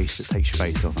with bass that takes your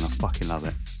face off, and I fucking love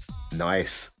it.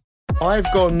 Nice.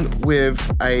 I've gone with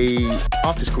a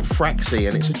artist called Fraxy,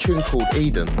 and it's a tune called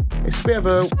Eden. It's a bit of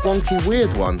a wonky,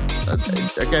 weird one.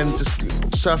 Again, just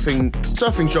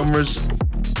surfing genres,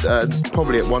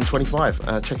 probably at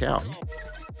 125. Check it out.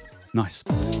 Nice.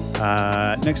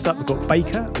 Next up, we've got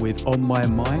Baker with On My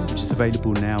Mind, which is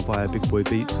available now via Big Boy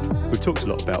Beats. We've talked a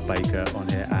lot about Baker on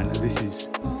here, and this is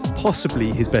possibly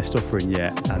his best offering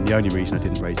yet. And the only reason I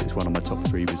didn't raise it as one of my top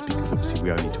three was because obviously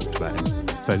we only talked about him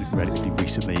relatively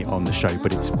recently on the show.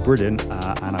 But it's brilliant,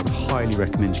 and I would highly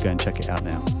recommend you go and check it out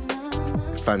now.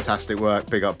 Fantastic work.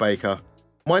 Big up Baker.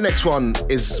 My next one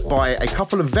is by a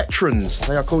couple of veterans.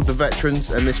 They are called The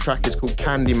Veterans, and this track is called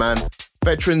Candyman.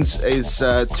 Veterans is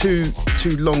two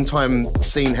long-time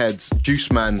scene heads,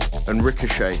 Juice Man and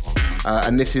Ricochet,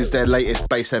 and this is their latest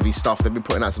bass-heavy stuff. They've been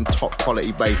putting out some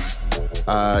top-quality bass.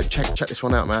 Check this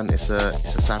one out, man. It's a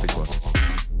savage one.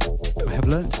 I have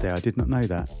learnt today. I did not know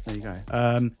that. There you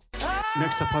go.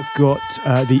 Next up, I've got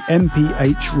the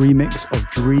MPH remix of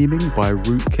Dreaming by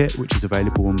Rootkit, which is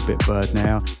available on Bitbird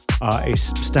now.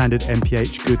 It's standard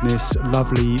MPH goodness,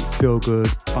 lovely, feel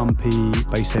good, bumpy,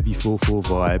 bass heavy 4/4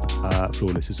 vibe,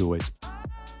 flawless as always.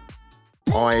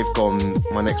 I've gone,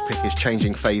 my next pick is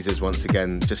Changing Phases once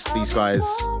again. Just these guys,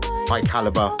 high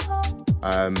caliber.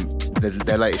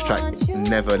 Their latest track,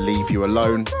 Never Leave You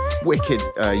Alone. Wicked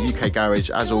UK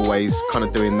garage, as always, kind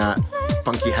of doing that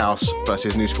funky house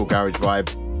versus new school garage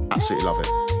vibe. Absolutely love it.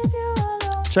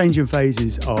 Changing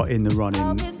Phases are in the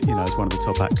running, as one of the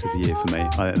top acts of the year for me.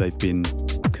 I think they've been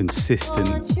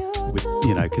consistent with,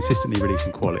 consistently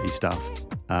releasing quality stuff,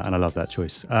 and I love that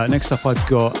choice. Next up, I've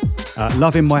got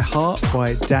Love in My Heart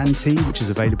by Dante, which is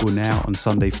available now on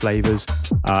Sunday Flavors.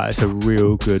 It's a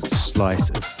real good slice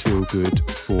of feel-good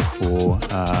 4/4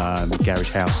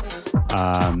 garage house.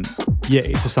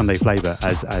 It's a Sunday flavour,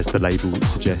 as the label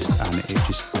suggests, and it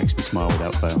just makes me smile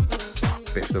without fail.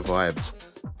 Biff the vibes.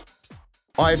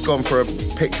 I've gone for a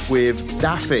pick with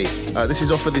Daffy. This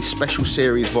is off of this Special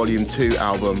Series Volume 2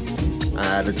 album.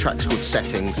 The track's called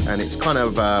Settings, and it's kind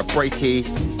of breaky,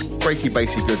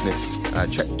 bassy goodness.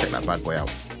 Check that bad boy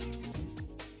out.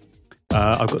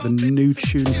 I've got the new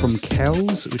tune from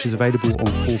Kells, which is available on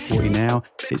 440 now.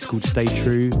 It's called Stay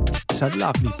True. It's a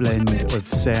lovely blend of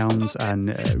sounds and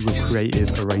real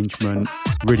creative arrangement.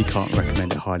 Really can't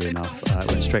recommend it highly enough.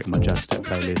 Went straight on my Jazz Step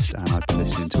playlist, and I've been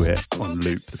listening to it on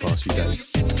loop the past few days.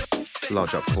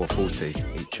 Large up 440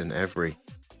 each and every.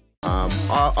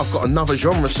 I've got another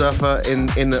genre surfer in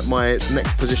my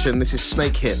next position. This is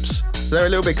Snake Hips. They're a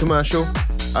little bit commercial,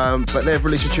 but they've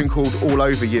released a tune called All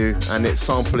Over You, and it's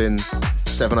sampling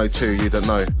 702, you don't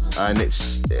know, and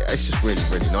it's just really,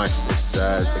 really nice. It's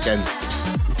again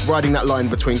riding that line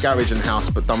between garage and house,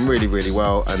 but done really, really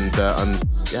well, and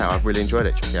yeah, I've really enjoyed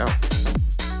it. Check it out.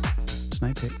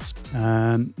 Snake picks.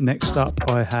 Next up,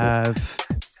 I have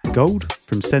Gold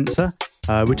from Sensor,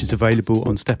 which is available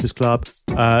on Steppers Club.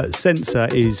 Sensor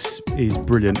is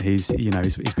brilliant. He's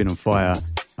been on fire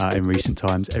in recent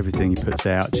times. Everything he puts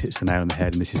out hits the nail on the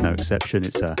head, and this is no exception.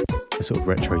 It's a sort of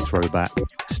retro throwback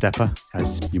stepper,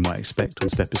 as you might expect on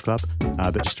Steppers Club,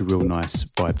 but just a real nice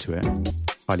vibe to it.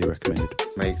 Highly recommended.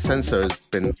 Mate, Sensor has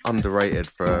been underrated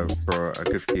for a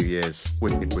good few years.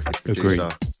 Wicked producer. Agree.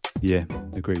 Yeah,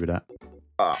 agree with that.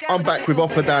 I'm back with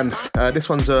Oppadan. This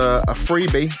one's a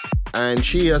freebie, and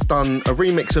she has done a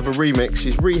remix of a remix.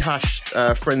 She's rehashed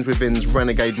Friends Within's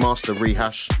Renegade Master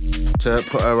rehash to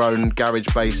put her own garage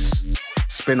bass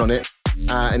spin on it,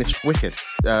 and it's wicked.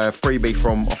 Freebie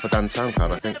from Oppadan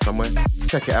SoundCloud, I think, somewhere.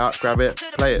 Check it out, grab it,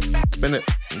 play it, spin it,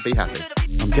 and be happy.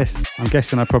 I'm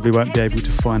guessing I probably won't be able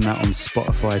to find that on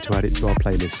Spotify to add it to our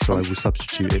playlist, so I will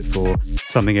substitute it for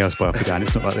something else by Oppadan.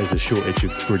 It's not like there's a shortage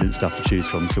of brilliant stuff to choose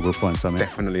from, so we'll find something.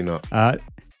 Definitely not.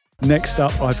 Next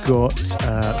up, I've got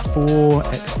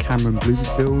 4X Cameron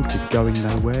Bloomfield with Going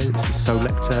Nowhere. It's the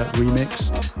Selector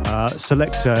remix.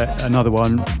 Selector, another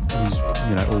one who's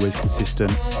always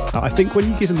consistent. I think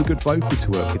when you give him a good vocal to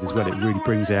work with as well, it really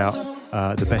brings out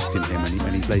the best in him,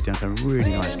 and he's laid down some really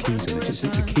nice keys on it. It's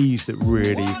the keys that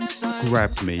really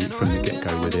grabbed me from the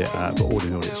get-go with it, but all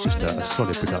in all, it's just a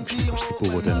solid production across the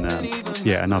board, and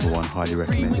yeah, another one highly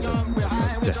recommended.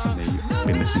 I've definitely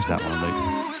been listening to that one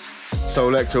lately.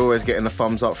 Selector always getting the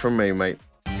thumbs up from me, mate.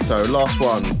 So last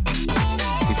one,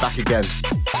 he's back again,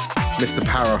 Mr.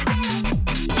 Para.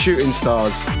 Shooting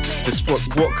Stars. Just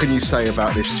what can you say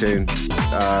about this tune?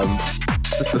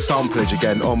 Just the samplage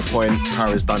again, on point.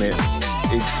 Para's done it.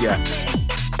 Yeah,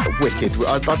 wicked.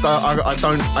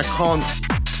 I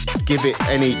can't give it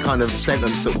any kind of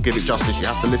sentence that will give it justice. You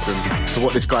have to listen to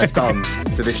what this guy's done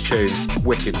to this tune.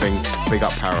 Wicked things. Big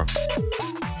up Para.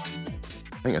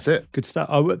 I think that's it. Good stuff.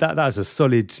 Oh, that was a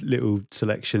solid little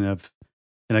selection of,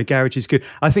 garage is good.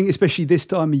 I think especially this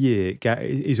time of year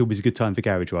is always a good time for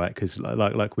garage, right? Because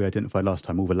like we identified last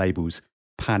time, all the labels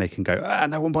panic and go,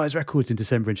 no one buys records in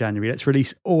December and January. Let's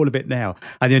release all of it now.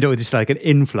 And you end up with just like an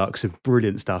influx of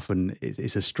brilliant stuff. And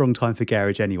it's a strong time for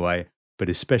garage anyway, but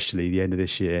especially the end of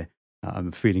this year,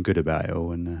 I'm feeling good about it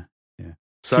all. And yeah,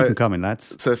 so keep them coming,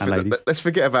 lads. So let's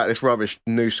forget about this rubbish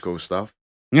new school stuff.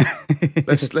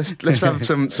 let's have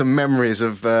some memories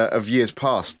of years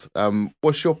past.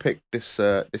 What's your pick this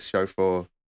show for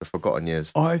the Forgotten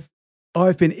Years?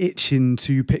 I've been itching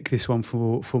to pick this one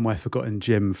for my Forgotten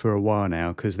Gem for a while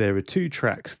now, because there are two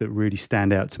tracks that really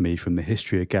stand out to me from the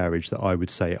history of garage that I would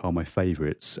say are my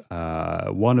favourites.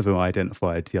 One of them I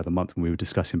identified the other month when we were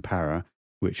discussing Para,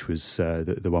 which was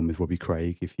the one with Robbie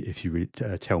Craig. If you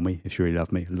really tell me if you really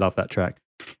love me, love that track.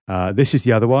 This is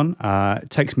the other one.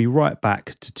 It takes me right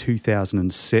back to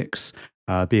 2006,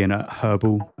 being at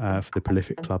Herbal for the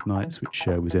Prolific Club Nights, which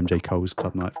was MJ Cole's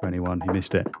club night for anyone who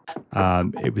missed it.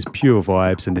 It was pure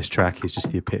vibes, and this track is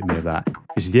just the epitome of that.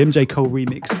 This is the MJ Cole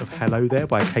remix of Hello There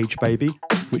by Cage Baby,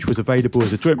 which was available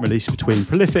as a joint release between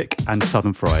Prolific and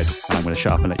Southern Fried. And I'm going to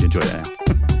shut up and let you enjoy it now.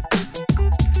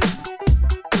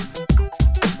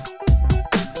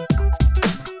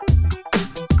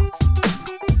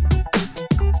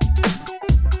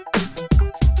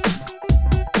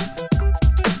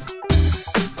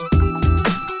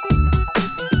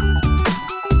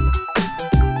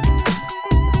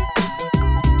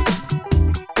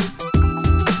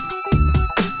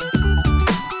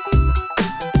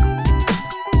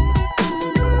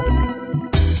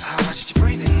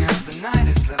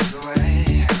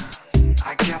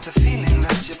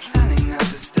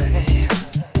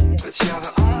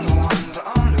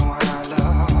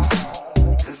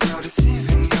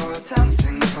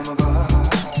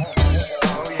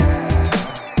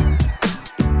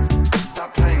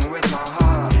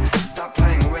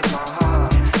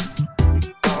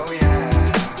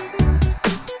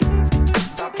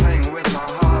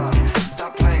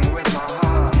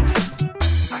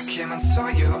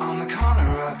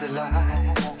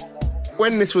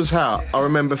 When this was out, I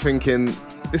remember thinking,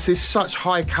 this is such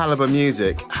high caliber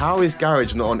music. How is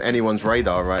garage not on anyone's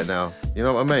radar right now? You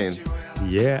know what I mean?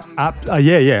 Yeah,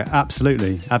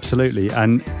 absolutely.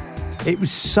 And it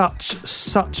was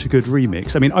such a good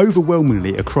remix. I mean,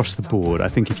 overwhelmingly across the board, I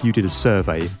think if you did a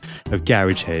survey of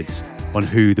garage heads, on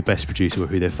who the best producer or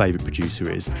who their favourite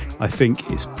producer is, I think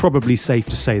it's probably safe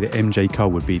to say that MJ Cole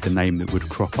would be the name that would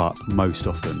crop up most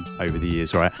often over the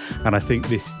years, right? And I think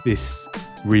this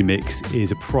remix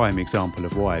is a prime example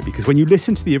of why, because when you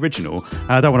listen to the original,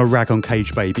 and I don't want to rag on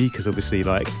Cage Baby because obviously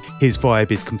like his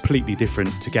vibe is completely different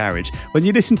to garage. When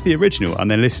you listen to the original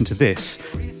and then listen to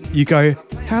this, you go,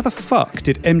 how the fuck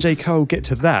did MJ Cole get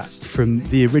to that from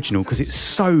the original? Because it's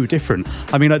so different.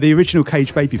 I mean, like the original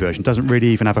Cage Baby version doesn't really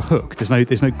even have a hook.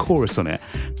 There's no chorus on it,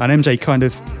 and MJ kind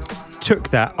of took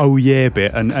that oh yeah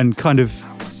bit and kind of,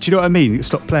 do you know what I mean?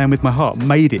 Stop Playing With My Heart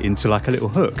made it into like a little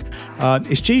hook.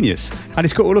 It's genius. And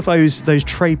it's got all of those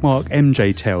trademark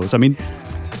MJ tells. I mean,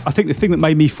 I think the thing that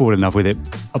made me fall in love with it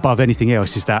above anything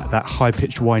else is that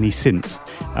high-pitched whiny synth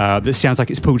that sounds like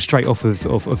it's pulled straight off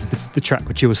of the track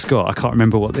with Jill Scott. I can't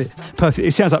remember what perfect.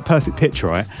 It sounds like Perfect Pitch,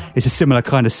 right? It's a similar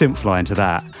kind of synth line to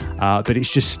that, but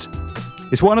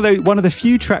it's one of the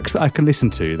few tracks that I can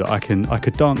listen to that I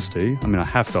could dance to. I mean, I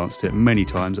have danced to it many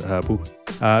times at Herbal.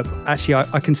 Actually,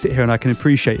 I can sit here and I can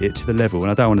appreciate it to the level,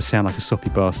 and I don't want to sound like a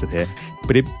soppy bastard here,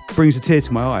 but it brings a tear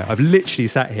to my eye. I've literally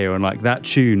sat here and like that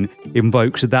tune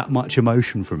invokes that much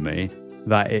emotion from me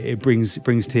that it brings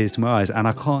tears to my eyes, and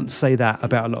I can't say that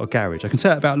about a lot of garage. I can say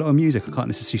that about a lot of music. I can't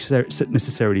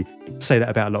necessarily say that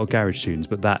about a lot of garage tunes,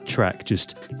 but that track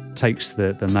just takes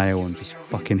the nail and just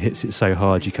fucking hits it so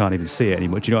hard you can't even see it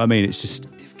anymore. Do you know what I mean? It's just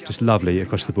lovely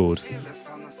across the board.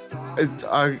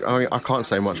 I can't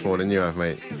say much more than you have,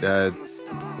 mate.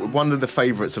 One of the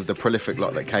favourites of the Prolific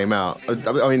lot that came out.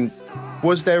 I mean,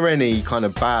 was there any kind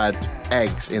of bad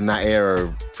eggs in that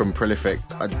era from Prolific?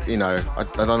 I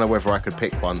don't know whether I could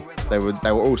pick one. They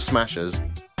were all smashers.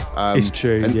 It's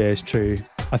true. Yeah, it's true.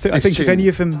 I think if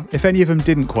any of them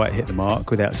didn't quite hit the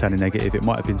mark, without sounding negative, it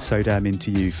might have been So Damn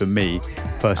Into You for me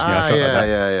personally.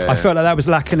 I felt like that was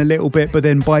lacking a little bit, but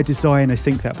then by design, I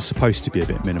think that was supposed to be a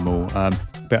bit minimal.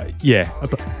 But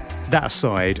that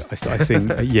aside, I think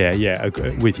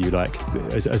with you. Like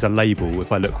as a label,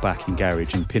 if I look back in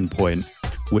garage and pinpoint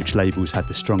which labels had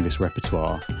the strongest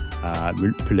repertoire,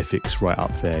 Prolific's right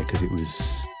up there because it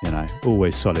was,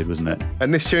 always solid, wasn't it?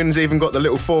 And this tune's even got the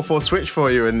little 4/4 switch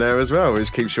for you in there as well,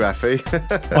 which keeps you happy.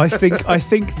 Honestly, I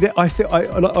think the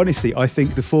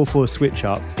 4/4 switch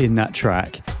up in that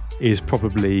track is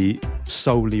probably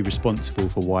solely responsible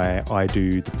for why I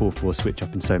do the 4/4 switch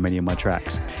up in so many of my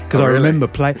tracks. Because I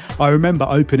remember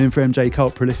opening for MJ Cole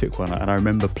Prolific one, and I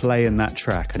remember playing that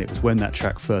track, and it was when that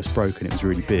track first broke and it was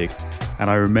really big. And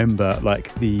I remember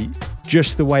like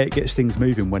just the way it gets things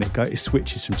moving when it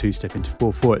switches from 2-step into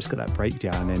 4/4. It's got that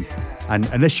breakdown and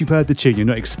unless you've heard the tune, you're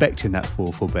not expecting that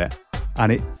 4/4 bit,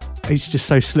 and it's just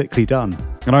so slickly done.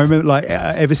 And I remember like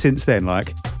ever since then,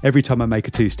 like every time I make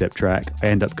a 2-step track, I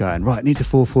end up going, right, needs a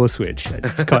 4/4 switch. I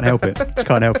just can't help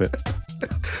it.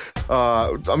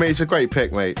 I mean, it's a great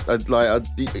pick, mate.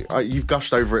 You've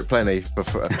gushed over it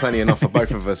plenty enough for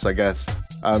both of us, I guess.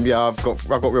 I've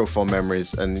got real fond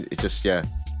memories, and it just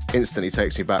instantly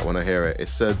takes me back when I hear it.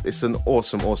 It's an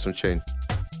awesome tune.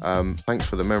 Thanks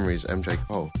for the memories, MJ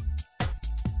Cole.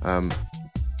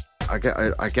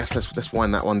 I guess let's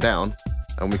wind that one down,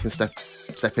 and we can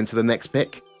step into the next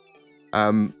pick.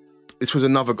 This was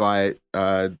another guy.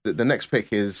 The next pick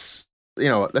is,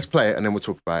 let's play it and then we'll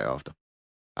talk about it after.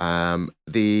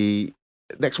 The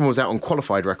next one was out on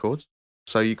Qualified Records,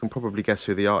 so you can probably guess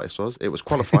who the artist was. It was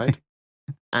Qualified,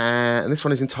 and this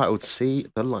one is entitled "See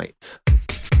the Light."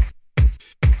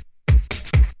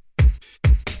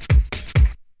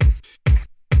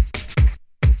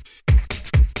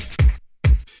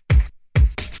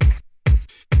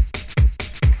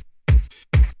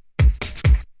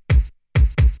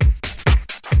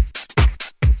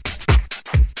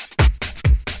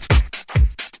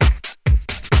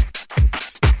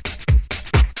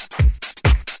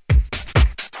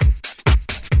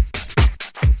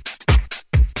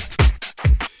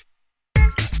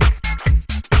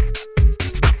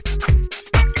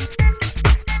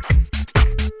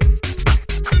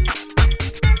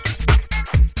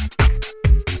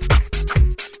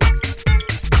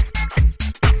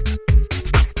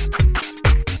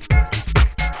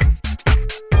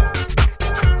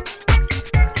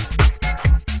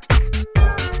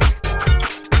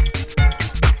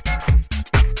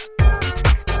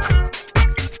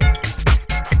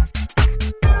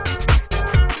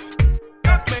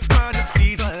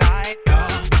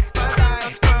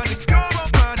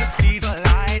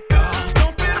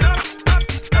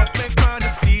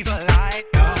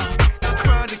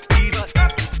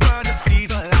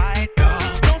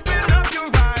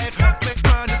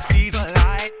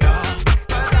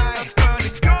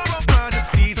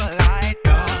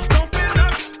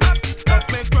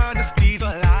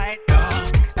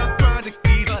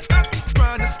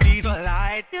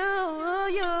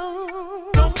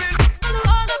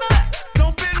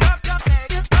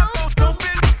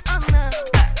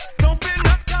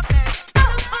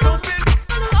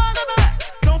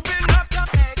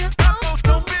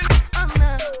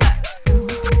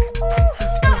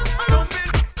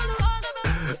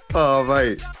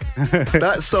 Mate,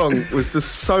 that song was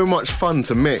just so much fun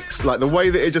to mix. Like the way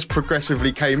that it just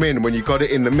progressively came in when you got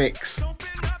it in the mix.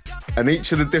 And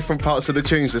each of the different parts of the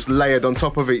tunes just layered on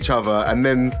top of each other, and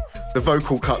then the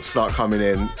vocal cuts start coming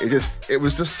in. It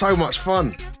was just so much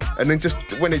fun. And then just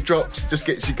when it drops, it just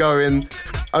gets you going.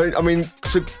 I mean,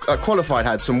 Qualified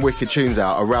had some wicked tunes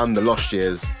out around the Lost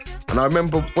years. And I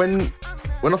remember when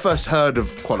I first heard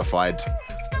of Qualified,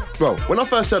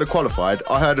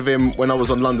 I heard of him when I was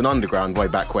on London Underground way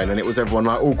back when, and it was everyone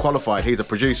like, oh, Qualified, he's a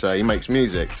producer, he makes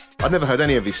music. I'd never heard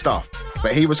any of his stuff,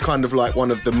 but he was kind of like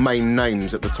one of the main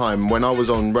names at the time. When I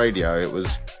was on radio, it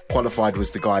was Qualified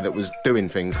was the guy that was doing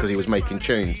things because he was making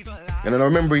tunes. And then I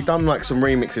remember he'd done like some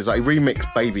remixes, like he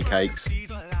remixed Baby Cakes, he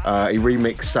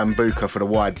remixed Sambuca for the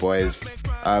Wide Boys,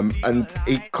 and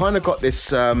he kind of got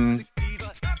this...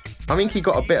 I think he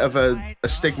got a bit of a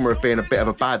stigma of being a bit of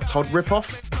a bad Todd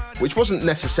ripoff, which wasn't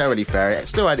necessarily fair. It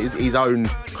still had his own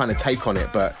kind of take on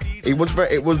it, but it was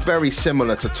very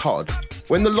similar to Todd.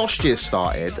 When the Lost Years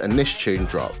started and this tune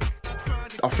dropped,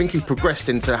 I think he progressed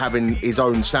into having his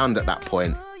own sound at that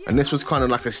point. And this was kind of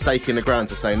like a stake in the ground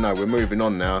to say, no, we're moving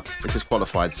on now. This is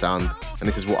Qualified sound, and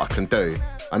this is what I can do.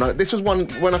 And this was one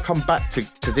when I come back to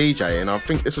DJ, and I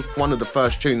think this was one of the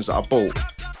first tunes that I bought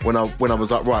when I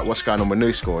was like, right, what's going on with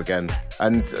New Score again?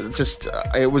 And just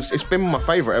it's been my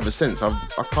favourite ever since. I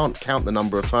can't count the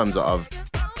number of times that I've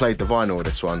played the vinyl of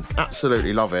this one.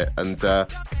 Absolutely love it. And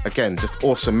again, just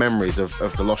awesome memories of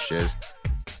the Lost Years.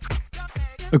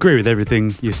 Agree with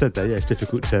everything you said there. Yeah, it's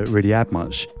difficult to really add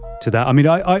much to that. I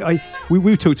mean,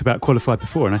 we've talked about Qualified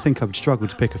before, and I think I would struggle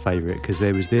to pick a favourite because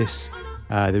there was this.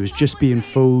 There was Just Being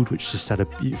Fooled, which just had a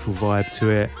beautiful vibe to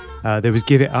it. There was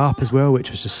Give It Up as well, which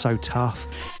was just so tough.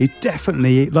 He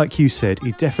definitely, like you said,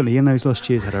 in those Lost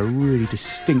Years had a really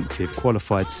distinctive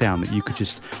Qualified sound that you could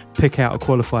just pick out a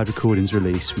Qualified recordings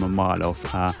release from a mile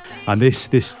off. And this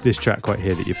track right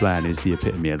here that you're playing is the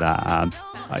epitome of that.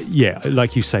 Yeah,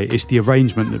 like you say, it's the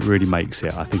arrangement that really makes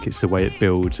it. I think it's the way it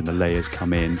builds and the layers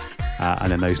come in, and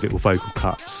then those little vocal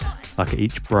cuts, like at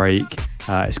each break.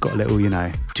 It's got a little,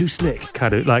 too slick,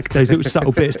 kind of like those little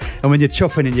subtle bits. And when you're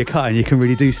chopping and you're cutting, you can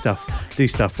really do stuff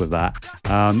with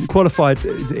that. Qualified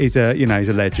is a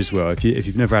ledge as well. If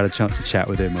you've never had a chance to chat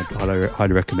with him, I'd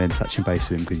highly recommend touching base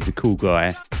with him because he's a cool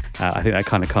guy. I think that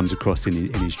kind of comes across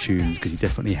in his tunes because he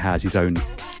definitely has his own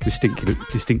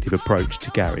distinctive approach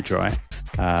to garage, right?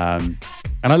 And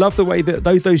I love the way that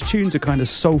those tunes are kind of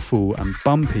soulful and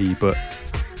bumpy, but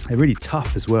they're really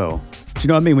tough as well. Do you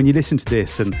know what I mean? When you listen to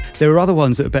this, and there are other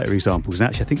ones that are better examples, and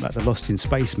actually I think like the Lost in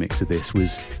Space mix of this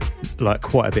was like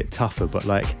quite a bit tougher, but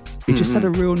like it just had a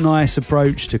real nice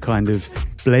approach to kind of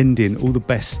blending all the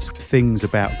best things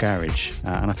about garage,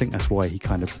 and I think that's why he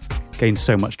kind of gained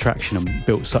so much traction and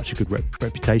built such a good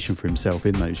reputation for himself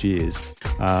in those years.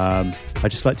 I'd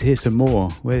just like to hear some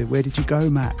more. Where did you go,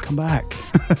 Matt? Come back.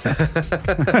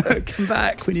 Come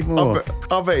back, we need more.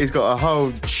 I bet he's got a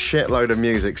whole shitload of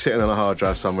music sitting on a hard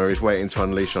drive somewhere he's waiting to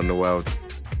unleash on the world.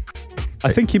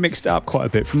 I think he mixed it up quite a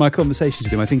bit. From my conversations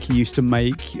with him, I think he used to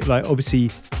make, like, obviously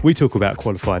we talk about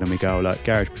Qualified and we go, like,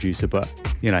 garage producer, but,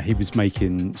 he was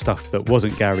making stuff that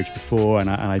wasn't garage before, and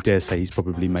I dare say he's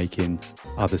probably making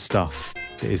other stuff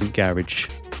that isn't garage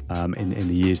in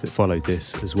the years that followed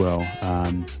this as well.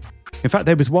 In fact,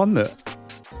 there was one that,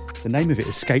 the name of it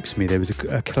escapes me, there was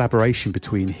a collaboration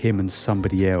between him and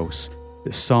somebody else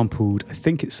that sampled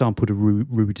a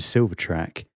Ruby De Silva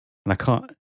track, and I can't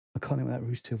think what that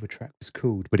Ruby De Silva track was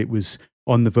called, but it was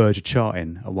on the verge of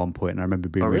charting at one point, and I remember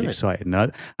being really excited. And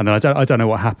then I don't know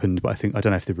what happened, but I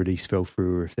don't know if the release fell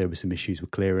through or if there were some issues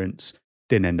with clearance.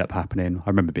 Didn't end up happening. I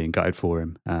remember being gutted for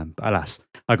him, but alas,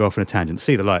 I go off on a tangent.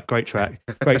 See the Light, great track,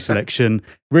 great selection.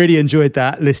 Really enjoyed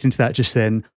that. Listening to that just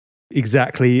then,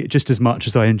 exactly just as much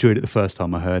as I enjoyed it the first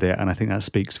time I heard it, and I think that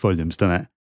speaks volumes, doesn't it?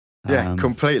 Yeah,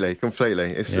 completely.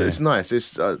 It's nice.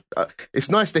 It's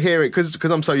nice to hear it because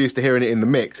I'm so used to hearing it in the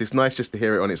mix. It's nice just to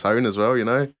hear it on its own as well,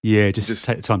 Yeah, just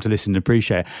take the time to listen and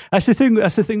appreciate it. That's the thing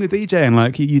with DJing.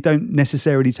 Like you don't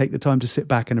necessarily take the time to sit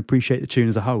back and appreciate the tune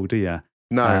as a whole, do you?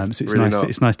 No, so it's really nice. not.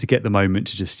 It's nice to get the moment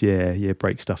to just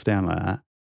break stuff down like that,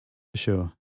 for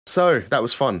sure. So that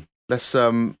was fun. Let's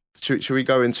should we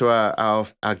go into our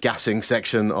gassing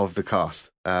section of the cast?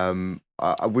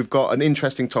 We've got an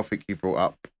interesting topic you brought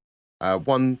up.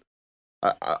 One,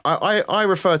 I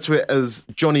refer to it as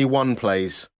Johnny One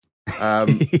Plays,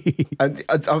 and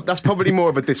that's probably more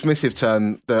of a dismissive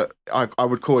term that I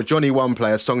would call a Johnny One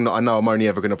Play, a song that I know I'm only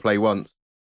ever going to play once.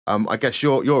 I guess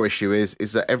your issue is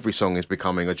that every song is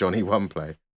becoming a Johnny One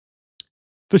Play.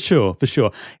 For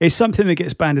sure. It's something that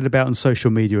gets bandied about on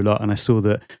social media a lot, and I saw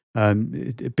that a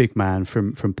big man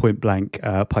from Point Blank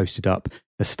posted up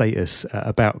a status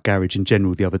about garage in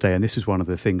general the other day, and this was one of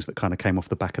the things that kind of came off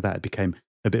the back of that. It became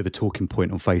a bit of a talking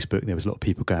point on Facebook. There was a lot of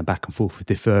people going back and forth with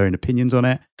differing opinions on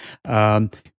it,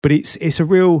 but it's a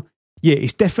real... Yeah,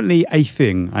 it's definitely a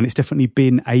thing, and it's definitely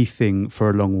been a thing for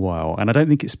a long while, and I don't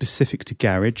think it's specific to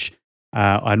garage.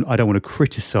 I don't want to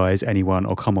criticize anyone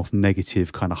or come off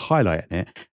negative kind of highlighting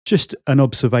it. Just an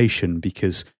observation,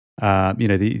 because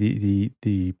the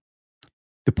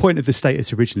point of the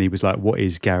status originally was like, what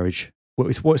is garage?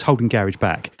 What's holding garage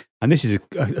back? And this is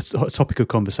a topic of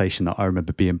conversation that I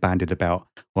remember being bandied about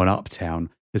on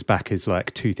Uptown as back as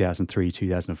like 2003,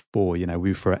 2004.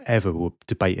 We forever were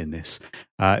debating this.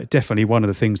 Definitely one of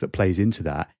the things that plays into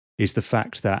that is the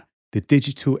fact that the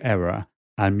digital era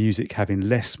and music having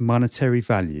less monetary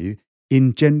value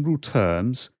in general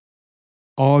terms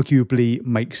arguably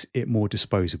makes it more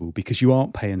disposable, because you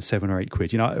aren't paying 7 or 8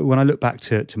 quid. When I look back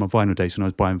to my vinyl days when I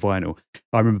was buying vinyl,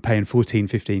 I remember paying 14,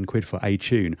 15 quid for a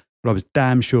tune, but I was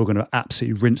damn sure going to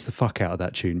absolutely rinse the fuck out of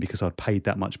that tune because I'd paid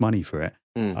that much money for it.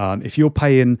 If you're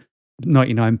paying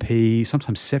 99p,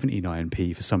 sometimes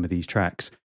 79p for some of these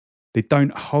tracks, they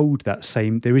don't hold that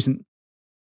same, there isn't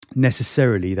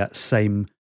necessarily that same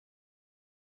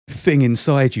thing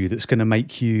inside you that's going to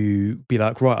make you be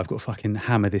like, right, I've got to fucking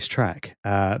hammer this track.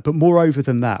 But moreover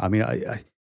than that, I mean,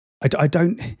 I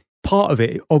don't, part of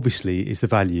it obviously is the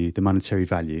value, the monetary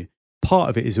value. Part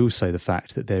of it is also the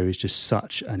fact that there is just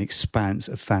such an expanse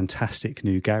of fantastic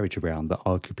new garage around that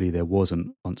arguably there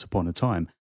wasn't once upon a time.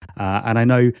 And I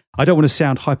know I don't want to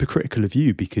sound hypercritical of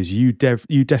you, because you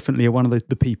definitely are one of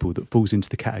the people that falls into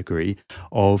the category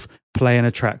of playing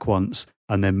a track once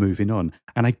and then moving on.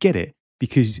 And I get it,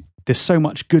 because there's so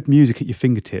much good music at your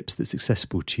fingertips that's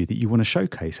accessible to you that you want to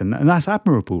showcase. And that's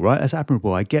admirable, right? That's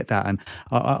admirable. I get that. And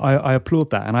I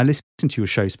applaud that. And I listen to your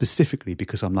show specifically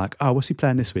because I'm like, oh, what's he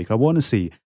playing this week? I want to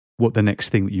see what the next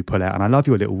thing that you pull out. And I love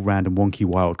your little random wonky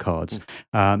wild cards.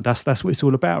 That's what it's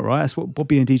all about, right? That's what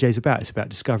being DJ is about. It's about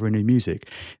discovering new music.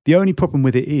 The only problem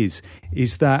with it is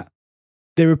that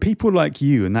there are people like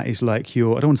you, and that is like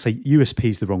your, I don't want to say USP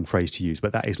is the wrong phrase to use,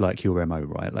 but that is like your MO,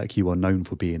 right? Like you are known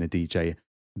for being a DJ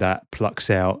that plucks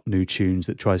out new tunes,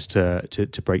 that tries to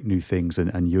break new things,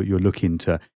 and you're looking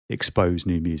to expose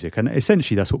new music. And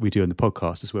essentially that's what we do in the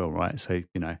podcast as well, right? So,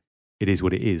 it is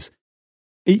what it is.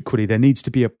 Equally, there needs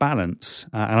to be a balance.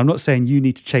 And I'm not saying you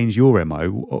need to change your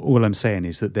MO. All I'm saying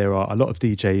is that there are a lot of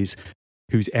DJs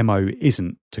whose MO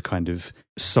isn't to kind of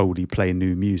solely play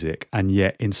new music. And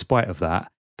yet, in spite of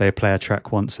that, they play a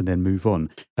track once and then move on.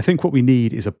 I think what we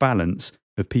need is a balance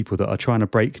of people that are trying to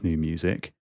break new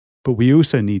music, but we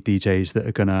also need DJs that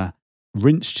are going to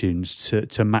rinse tunes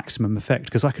to maximum effect.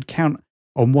 Because I could count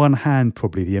on one hand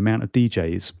probably the amount of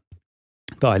DJs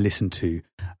that I listen to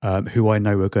who I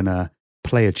know are going to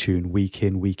play a tune week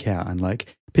in, week out. And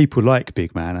like people like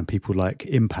Big Man and people like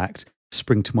Impact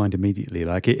spring to mind immediately.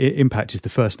 Like Impact is the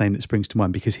first name that springs to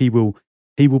mind, because he will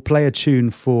play a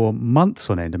tune for months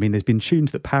on end. I mean, there's been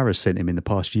tunes that Paris sent him in the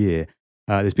past year.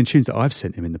 There's been tunes that I've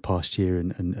sent him in the past year,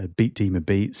 and Beat Demon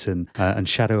Beats and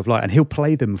Shadow of Light, and he'll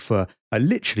play them for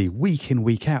literally week in,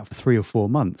 week out for 3 or 4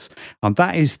 months. And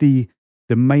that is the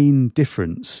main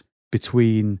difference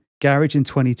between garage in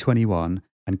 2021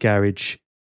 and garage.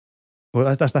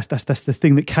 Well, that's the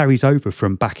thing that carries over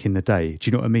from back in the day. Do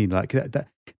you know what I mean? Like the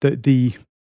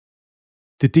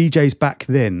DJs back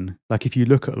then, like if you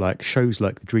look at like shows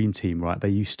like the Dream Team, right? They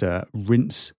used to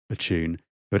rinse a tune,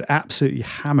 they would absolutely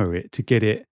hammer it to get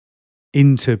it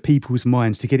into people's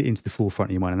minds, to get it into the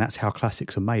forefront of your mind, and that's how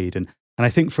classics are made. And I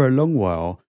think for a long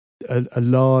while, a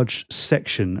large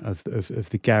section of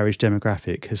the garage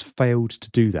demographic has failed to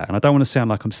do that. And I don't want to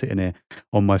sound like I'm sitting here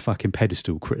on my fucking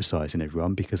pedestal criticizing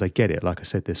everyone, because I get it. Like I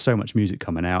said, there's so much music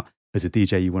coming out. As a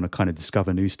DJ, you want to kind of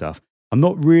discover new stuff. I'm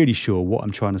not really sure what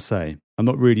I'm trying to say. I'm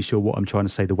not really sure what I'm trying to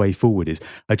say the way forward is.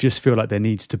 I just feel like there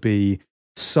needs to be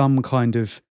some kind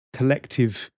of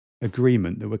collective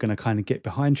agreement that we're going to kind of get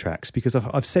behind tracks, because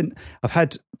I've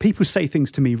had people say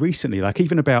things to me recently, like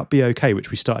even about BOK, which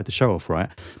we started the show off,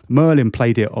 right? Merlin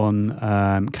played it on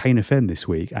Kane FM this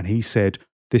week, and he said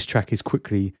this track is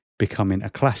quickly becoming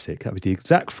a classic. That was the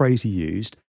exact phrase he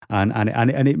used, and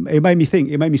it made me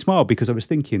think, it made me smile, because I was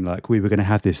thinking like we were going to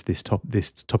have this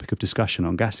topic of discussion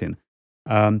on gassing.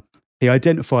 He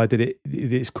identified that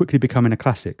it's quickly becoming a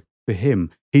classic. For him,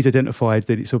 he's identified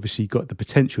that it's obviously got the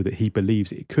potential that he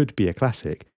believes it could be a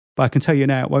classic. But I can tell you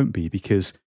now it won't be,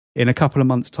 because in a couple of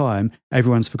months' time,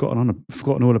 everyone's forgotten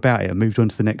all about it and moved on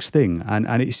to the next thing. And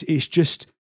it's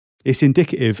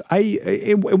indicative.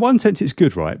 In one sense, it's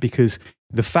good, right? Because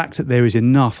the fact that there is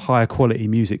enough higher quality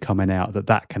music coming out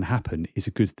that can happen is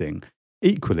a good thing.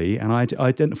 Equally, and I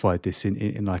identified this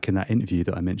in that interview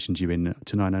that I mentioned you in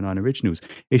to 909 Originals,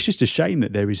 it's just a shame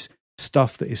that there is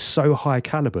stuff that is so high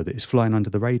caliber that is flying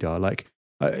under the radar. Like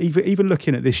even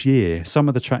looking at this year, some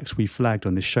of the tracks we flagged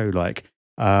on this show, like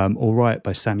All Right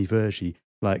by Sammy Verji,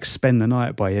 like Spend the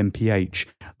Night by MPH,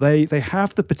 they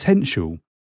have the potential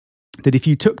that if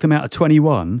you took them out of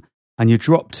 21 and you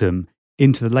dropped them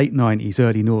into the late 90s,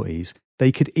 early noughties,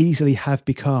 they could easily have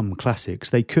become classics.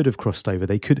 They could have crossed over.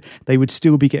 They would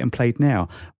still be getting played now.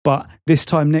 But this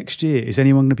time next year, is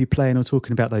anyone going to be playing or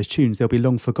talking about those tunes? They'll be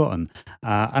long forgotten.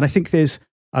 And I think there's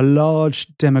a large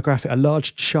demographic, a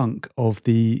large chunk of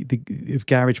of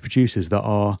garage producers that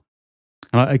are,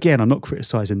 and again, I'm not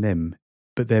criticising them,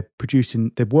 but their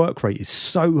work rate is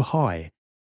so high,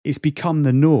 it's become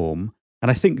the norm. And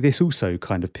I think this also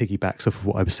kind of piggybacks off of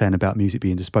what I was saying about music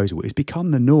being disposable. It's become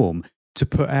the norm to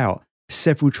put out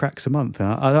several tracks a month. And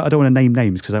I don't want to name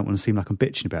names because I don't want to seem like I'm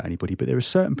bitching about anybody, but there are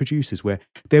certain producers where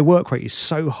their work rate is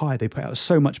so high, they put out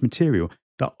so much material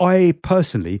that I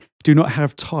personally do not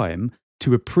have time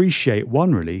to appreciate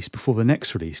one release before the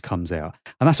next release comes out.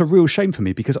 And that's a real shame for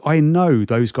me because I know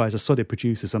those guys are solid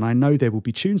producers and I know there will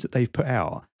be tunes that they've put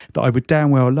out that I would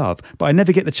damn well love, but I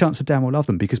never get the chance to damn well love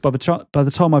them because by the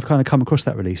time I've kind of come across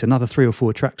that release, another 3 or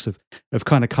 4 tracks have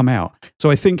kind of come out. So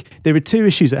I think there are 2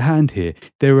 issues at hand here.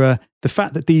 There are the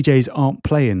fact that DJs aren't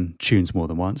playing tunes more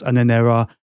than once, and then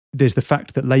there's the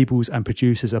fact that labels and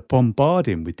producers are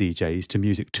bombarding with DJs to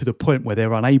music to the point where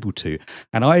they're unable to.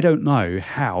 And I don't know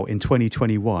how in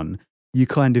 2021 you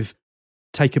kind of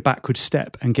take a backward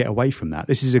step and get away from that.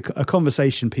 This is a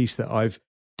conversation piece that I've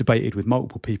debated with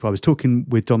multiple people. I was talking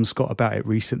with Dom Scott about it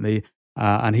recently,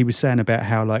 and he was saying about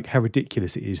how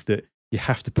ridiculous it is that you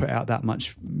have to put out that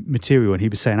much material. And he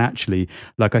was saying, actually,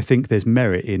 like, I think there's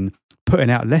merit in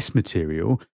putting out less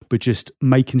material, but just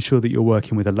making sure that you're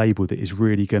working with a label that is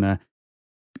really going to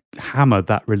hammer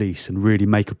that release and really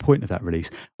make a point of that release.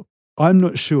 I'm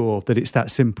not sure that it's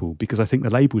that simple because I think the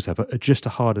labels have just a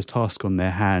harder task on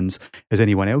their hands as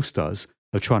anyone else does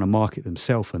of trying to market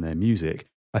themselves and their music.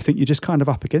 I think you're just kind of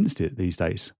up against it these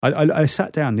days. I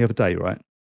sat down the other day, right?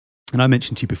 And I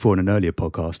mentioned to you before in an earlier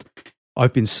podcast,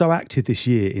 I've been so active this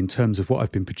year in terms of what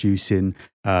I've been producing,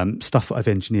 stuff that I've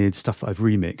engineered, stuff that I've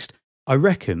remixed. I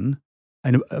reckon,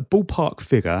 in a ballpark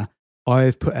figure,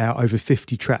 I've put out over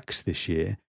 50 tracks this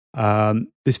year.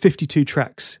 There's 52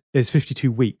 tracks, there's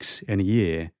 52 weeks in a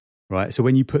year, right? So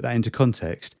when you put that into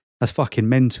context, that's fucking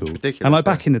mental. It's ridiculous, and like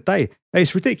back in the day,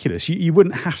 it's ridiculous. You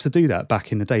wouldn't have to do that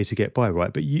back in the day to get by,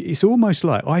 right? But it's almost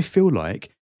like, I feel like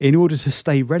in order to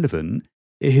stay relevant,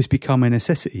 it has become a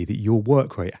necessity that your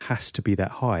work rate has to be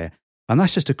that high. And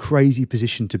that's just a crazy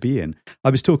position to be in.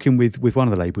 I was talking with one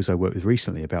of the labels I worked with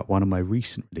recently about one of my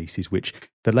recent releases, which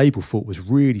the label thought was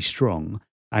really strong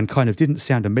and kind of didn't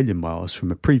sound a million miles from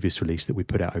a previous release that we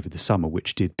put out over the summer,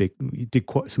 which did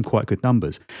quite good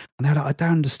numbers. And they're like, I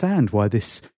don't understand why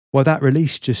that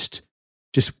release just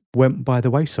went by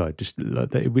the wayside. Just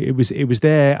it was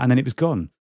there and then it was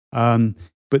gone.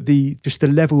 But the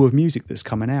level of music that's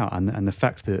coming out and the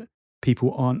fact that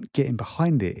people aren't getting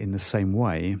behind it in the same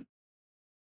way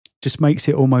just makes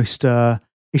it almost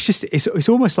it's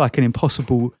almost like an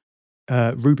impossible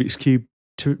Rubik's Cube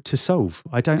to solve.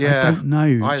 I don't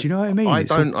know. Do you know what I mean? I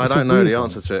don't know the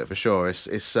answer to it for sure.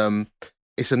 It's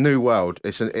a new world.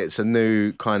 It's a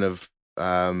new kind of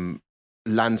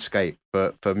landscape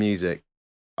for music.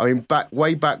 I mean,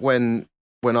 way back when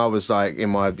I was like in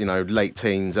my late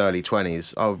teens, early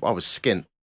 20s, I was skint,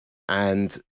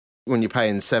 and when you're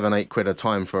paying 7-8 quid a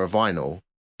time for a vinyl,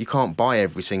 you can't buy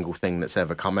every single thing that's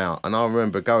ever come out. And I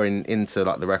remember going into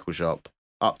like the record shop,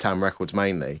 Uptown Records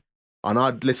mainly, and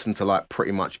I'd listen to like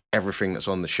pretty much everything that's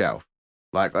on the shelf.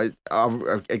 Like I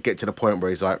get to the point where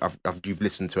he's like, you've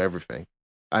listened to everything,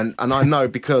 and I know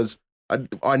because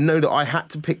I know that I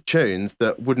had to pick tunes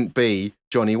that wouldn't be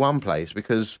Johnny One Plays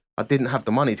because I didn't have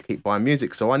the money to keep buying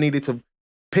music, so I needed to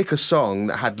pick a song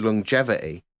that had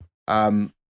longevity.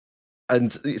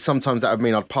 And sometimes that would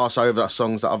mean I'd pass over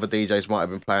songs that other DJs might have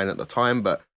been playing at the time,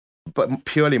 but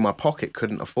purely my pocket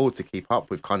couldn't afford to keep up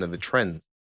with kind of the trends.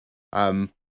 But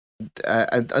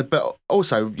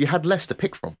also you had less to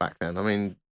pick from back then. I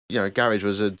mean, garage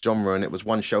was a genre and it was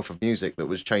one shelf of music that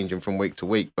was changing from week to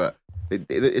week, but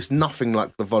it's nothing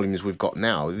like the volumes we've got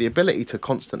now. The ability to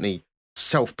constantly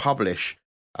self-publish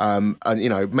and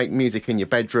make music in your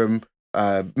bedroom,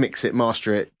 mix it,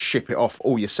 master it, ship it off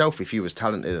all yourself if you was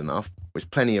talented enough, which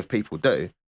plenty of people do.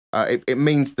 It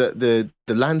means that the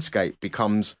landscape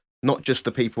becomes not just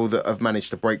the people that have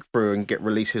managed to break through and get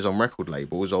releases on record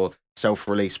labels or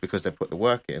self-release because they've put the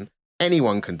work in.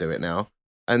 Anyone can do it now.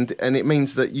 And it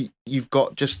means that you've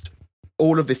got just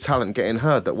all of this talent getting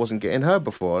heard that wasn't getting heard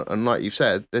before. And like you've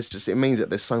said, it means that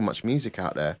there's so much music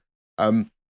out there. I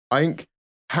think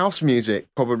house music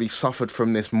probably suffered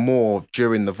from this more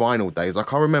during the vinyl days.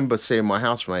 Like I remember seeing my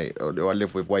housemate, who I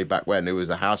lived with way back when, who was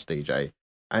a house DJ,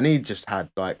 and he just had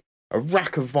like a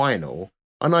rack of vinyl.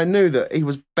 And I knew that he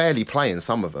was barely playing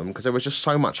some of them because there was just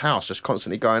so much house just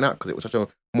constantly going out because it was such a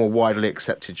more widely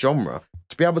accepted genre.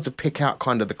 To be able to pick out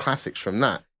kind of the classics from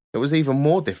that, it was even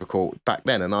more difficult back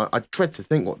then. And I dread to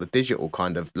think what the digital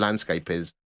kind of landscape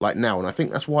is like now. And I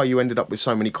think that's why you ended up with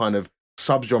so many kind of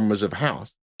subgenres of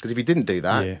house. Because if you didn't do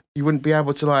that, you wouldn't be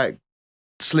able to like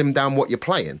slim down what you're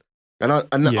playing. And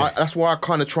that's why I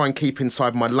kind of try and keep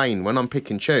inside my lane when I'm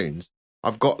picking tunes.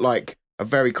 I've got like a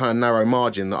very kind of narrow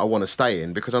margin that I want to stay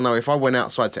in, because I know if I went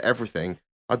outside to everything,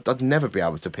 I'd never be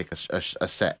able to pick a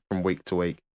set from week to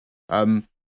week.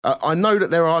 I know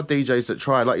that there are DJs that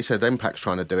try, like you said, Impact's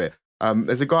trying to do it.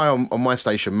 There's a guy on my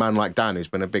station, Man Like Dan, who's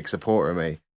been a big supporter of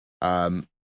me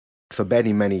for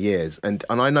many, many years. And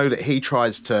I know that he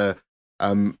tries to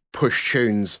push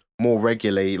tunes more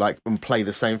regularly, like, and play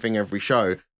the same thing every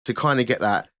show to kind of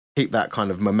keep that kind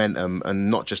of momentum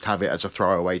and not just have it as a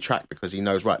throwaway track, because he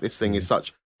knows, right, this thing is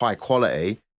such high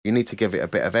quality, you need to give it a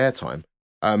bit of airtime.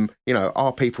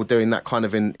 Are people doing that kind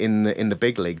of in the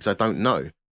big leagues? I don't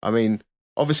know. I mean,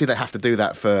 obviously they have to do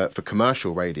that for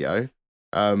commercial radio,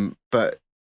 but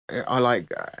I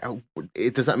like.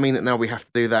 Does that mean that now we have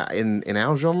to do that in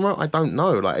our genre? I don't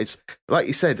know. Like, it's like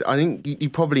you said. I think you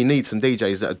probably need some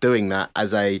DJs that are doing that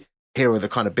as here are the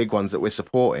kind of big ones that we're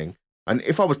supporting. And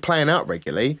if I was playing out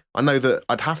regularly, I know that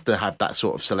I'd have to have that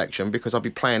sort of selection, because I'd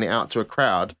be playing it out to a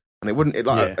crowd, and it wouldn't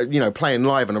playing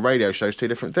live on a radio show is two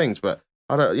different things. But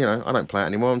I don't play it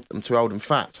anymore. I'm too old and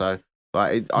fat, so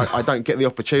like I don't get the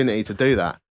opportunity to do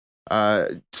that.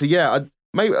 I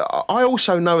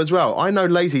also know as well, I know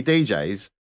lazy DJs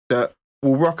that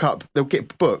will rock up, they'll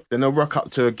get booked, and they'll rock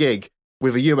up to a gig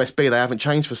with a USB they haven't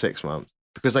changed for 6 months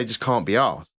because they just can't be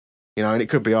arsed. And it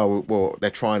could be,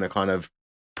 they're trying to kind of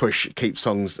keep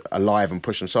songs alive and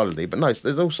push them solidly. But no,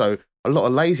 there's also a lot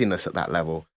of laziness at that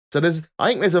level. So I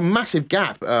think there's a massive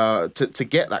gap to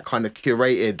get that kind of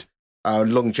curated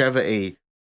longevity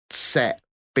set,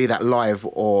 be that live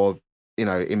or,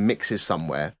 in mixes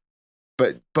somewhere.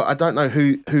 But I don't know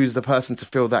who's the person to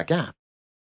fill that gap.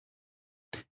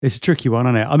 It's a tricky one,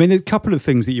 isn't it? I mean, there's a couple of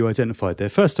things that you identified there.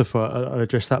 First off, I'll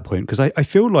address that point, because I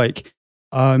feel like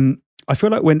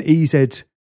when EZ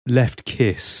left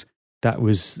Kiss, that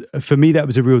was, for me, that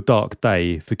was a real dark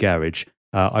day for garage.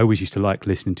 I always used to like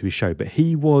listening to his show, but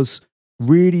EZ was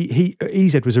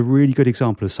a really good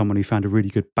example of someone who found a really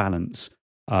good balance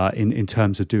in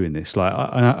terms of doing this. Like,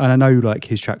 I know, like,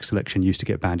 his track selection used to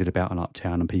get bandied about on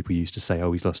Uptown, and people used to say,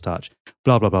 "Oh, he's lost touch,"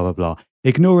 blah blah blah blah blah.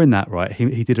 Ignoring that, right?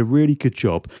 He did a really good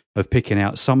job of picking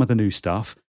out some of the new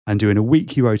stuff and doing a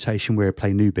weekly rotation where he'd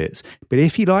play new bits. But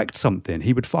if he liked something,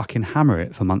 he would fucking hammer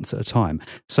it for months at a time.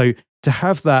 So to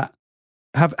have that,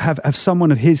 have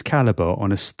someone of his caliber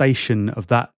on a station of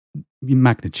that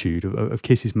magnitude, of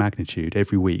Kiss's magnitude,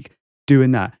 every week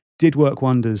doing that, did work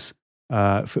wonders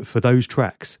for those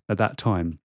tracks at that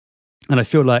time. And I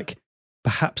feel like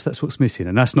perhaps that's what's missing.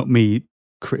 And that's not me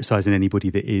criticizing anybody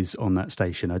that is on that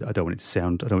station. I don't want it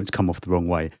to come off the wrong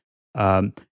way.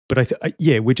 But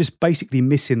we're just basically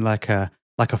missing like a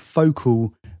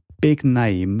focal big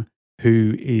name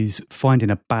who is finding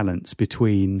a balance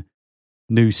between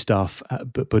new stuff,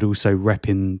 but also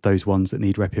repping those ones that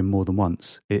need repping more than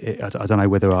once. I don't know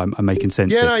whether I'm making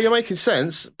sense. Yeah, no, you're making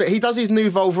sense. But he does his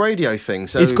New Volve radio thing.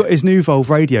 So he's got his New Volve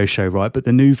radio show, right? But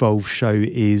the New Volve show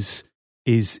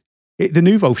the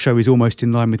New Volve show is almost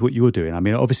in line with what you're doing. I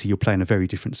mean, obviously you're playing a very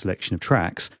different selection of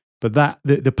tracks, but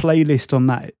the playlist on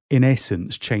that, in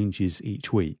essence, changes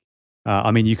each week.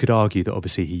 I mean, you could argue that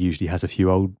obviously he usually has a few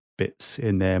old bits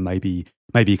in there. Maybe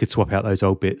you could swap out those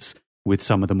old bits with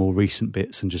some of the more recent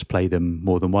bits and just play them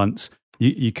more than once.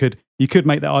 You could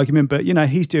make that argument, but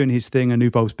he's doing his thing, and New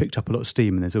Volve's picked up a lot of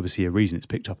steam, and there's obviously a reason it's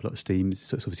picked up a lot of steam.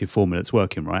 It's obviously a formula that's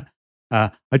working, right?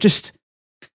 I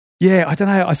don't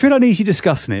know. I feel uneasy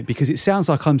discussing it, because it sounds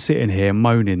like I'm sitting here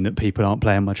moaning that people aren't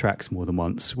playing my tracks more than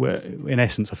once. Where in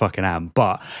essence I fucking am,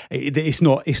 but it's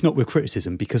not with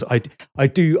criticism, because I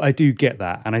do get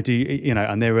that, and I do,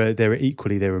 and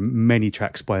there are many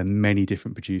tracks by many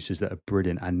different producers that are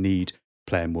brilliant and need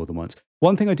playing more than once.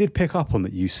 One thing I did pick up on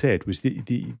that you said was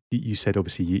you said,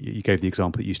 obviously you gave the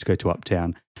example that you used to go to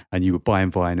Uptown and you were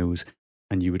buying vinyls,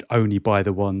 and you would only buy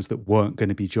the ones that weren't going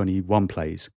to be Johnny One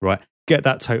plays, right? get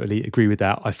that totally, agree with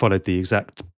that. I followed the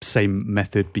exact same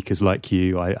method because, like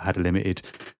you, I had a limited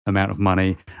amount of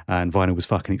money and vinyl was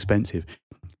fucking expensive.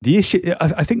 The issue,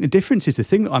 I think the difference is, the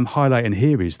thing that I'm highlighting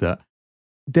here is that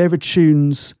there are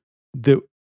tunes that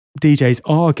DJs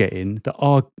are getting, that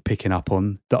are picking up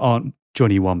on, that aren't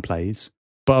Johnny One plays,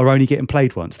 but are only getting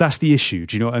played once. That's the issue.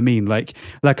 Do you know what I mean? Like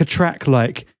a track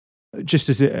like, just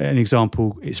as an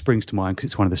example, it springs to mind because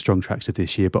it's one of the strong tracks of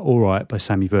this year, but All Right by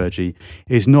Sammy Virgie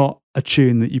is not a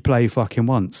tune that you play fucking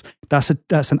once. That's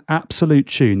an absolute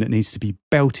tune that needs to be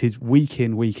belted week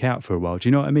in, week out for a while. Do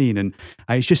you know what I mean? And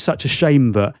it's just such a shame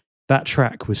that that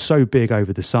track was so big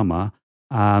over the summer,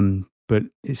 but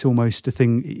it's almost a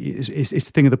thing. It's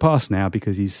a thing of the past now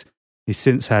because he's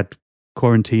since had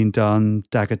Quarantine done,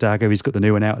 Dagger. He's got the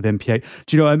new one out with MPA.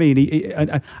 Do you know what I mean?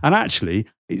 And actually,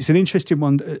 it's an interesting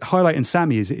one. Highlighting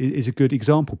Sammy is a good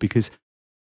example because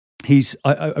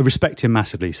I respect him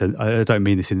massively. So I don't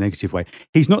mean this in a negative way.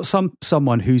 He's not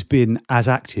someone who's been as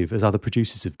active as other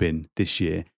producers have been this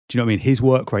year. Do you know what I mean? His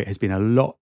work rate has been a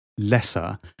lot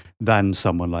lesser than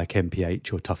someone like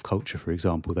MPH or Tough Culture, for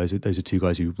example. Those are two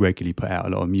guys who regularly put out a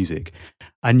lot of music,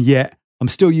 and yet I'm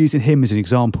still using him as an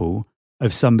example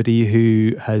of somebody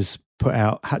who has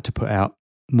had to put out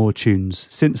more tunes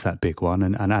since that big one,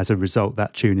 and as a result,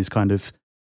 that tune is kind of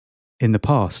in the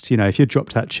past. You know, if you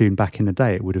dropped that tune back in the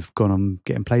day, it would have gone on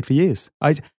getting played for years.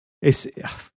 I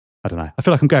don't know. I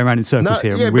feel like I'm going around in circles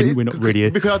here. Yeah, we're not really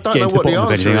because I don't know what the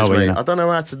answer is, mate. I don't know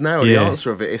how to nail the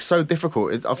answer of it. It's so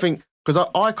difficult. I think because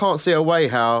I can't see a way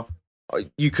how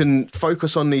you can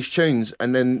focus on these tunes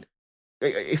and then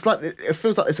it's like, it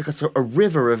feels like it's like a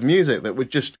river of music that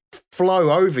would just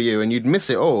flow over you and you'd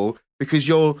miss it all because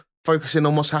you're focusing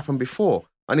on what's happened before.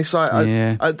 And it's like,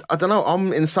 I don't know,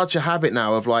 I'm in such a habit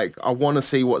now of like, I want to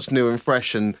see what's new and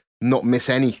fresh and not miss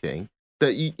anything,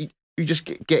 that you just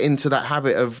get into that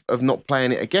habit of not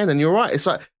playing it again. And you're right, it's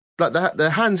like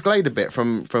the Hans Glade bit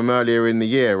from earlier in the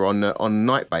year on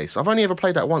Night Bass. I've only ever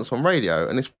played that once on radio,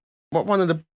 and it's one of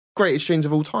the greatest tunes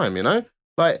of all time, you know?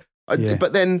 But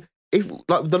then, if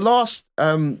like the last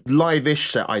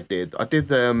live-ish set I did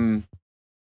for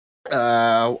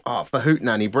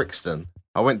Hootenanny Brixton,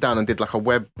 I went down and did like a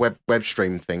web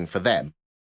stream thing for them.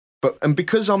 And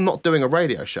because I'm not doing a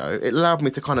radio show, it allowed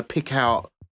me to kind of pick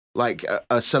out like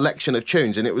a selection of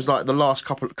tunes, and it was like the last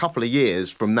couple of years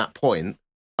from that point,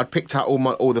 I'd picked out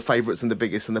all the favourites and the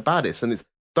biggest and the baddest, and it's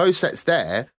those sets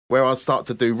there where I'll start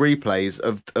to do replays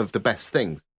of the best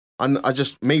things. And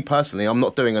me personally, I'm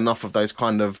not doing enough of those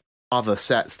kind of other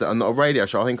sets that are not a radio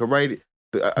show. I think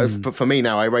for me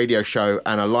now, a radio show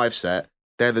and a live set,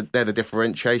 they're the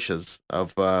differentiators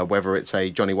of whether it's a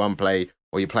Johnny One play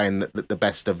or you're playing the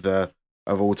best of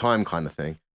all time kind of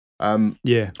thing. I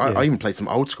even played some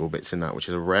old school bits in that, which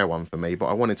is a rare one for me. But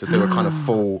I wanted to do a kind of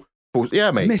full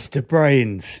yeah, mate. Mr.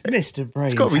 Brains. It's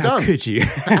got to be done. Could you?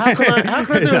 How can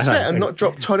I do a set and not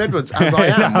drop Todd Edwards as I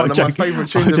am, one of my favourite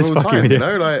tunes of all time? You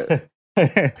know, like.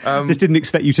 Just didn't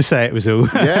expect you to say it was all.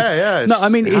 Yeah. No, I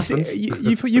mean, you've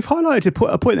highlighted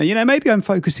a point there. You know, maybe I'm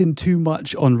focusing too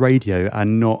much on radio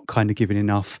and not kind of giving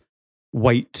enough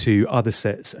weight to other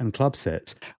sets and club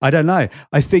sets. I don't know.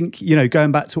 I think, you know,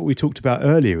 going back to what we talked about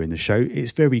earlier in the show,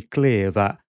 it's very clear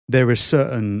that there are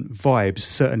certain vibes,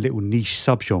 certain little niche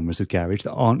subgenres of garage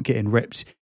that aren't getting repped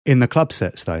in the club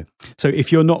sets, though. So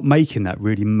if you're not making that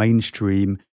really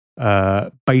mainstream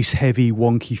bass heavy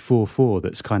wonky 4/4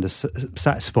 that's kind of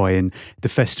satisfying the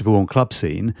festival and club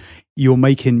scene, you're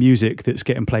making music that's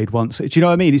getting played once. Do you know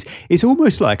what I mean? It's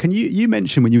almost like, and you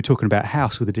mentioned when you were talking about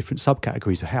house with the different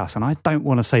subcategories of house, and I don't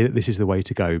want to say that this is the way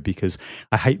to go because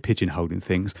I hate pigeonholing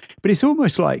things, but it's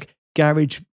almost like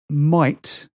garage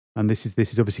might, and this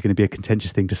is obviously going to be a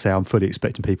contentious thing to say, I'm fully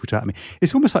expecting people to at me,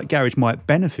 it's almost like garage might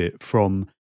benefit from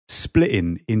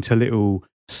splitting into little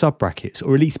sub-brackets,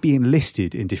 or at least being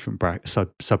listed in different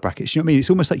sub-brackets. You know what I mean? It's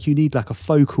almost like you need like a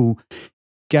focal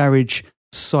garage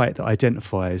site that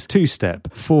identifies two-step,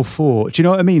 4/4. Do you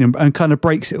know what I mean? And kind of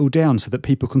breaks it all down so that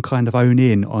people can kind of own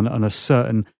in on a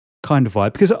certain kind of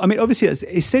vibe. Because I mean, obviously,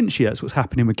 that's what's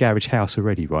happening with Garage House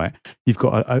already, right? You've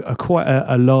got quite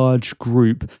a large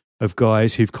group of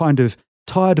guys who've kind of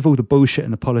tired of all the bullshit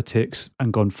and the politics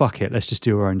and gone, fuck it, let's just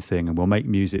do our own thing and we'll make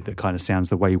music that kind of sounds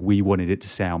the way we wanted it to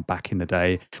sound back in the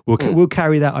day. We'll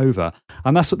carry that over.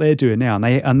 And that's what they're doing now.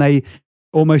 And they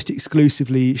almost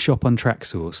exclusively shop on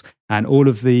TrackSource, and all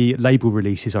of the label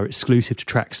releases are exclusive to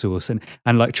TrackSource,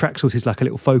 and like TrackSource is like a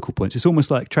little focal point. It's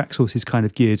almost like TrackSource is kind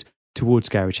of geared towards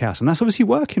Garage House, and that's obviously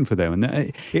working for them.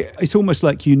 And it's almost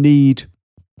like you need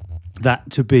that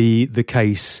to be the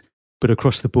case, but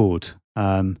across the board.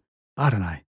 I don't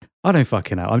know. I don't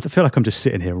fucking know. I feel like I'm just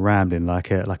sitting here rambling like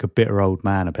a bitter old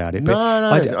man about it.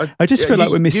 But I just feel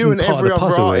like we're missing you and part every of the other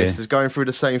puzzle artist here. is going through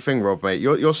the same thing, Rob, mate.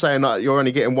 You're saying that you're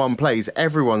only getting one plays.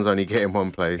 Everyone's only getting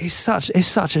one plays. It's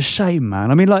such a shame,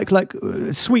 man. I mean, like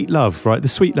Sweet Love, right? The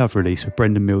Sweet Love release with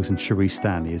Brendan Mills and Cherise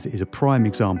Stanley is a prime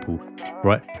example,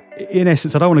 right? In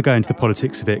essence, I don't want to go into the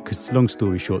politics of it because, long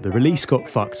story short, the release got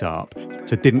fucked up,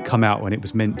 so it didn't come out when it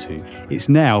was meant to. It's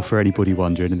now, for anybody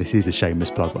wondering, and this is a shameless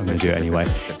plug, but I'm going to do it anyway,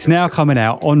 it's now coming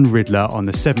out on Riddler on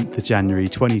the 7th of January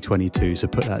 2022, so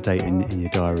put that date in your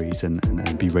diaries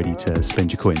and be ready to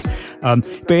spend your coins.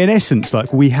 But in essence,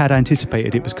 like, we had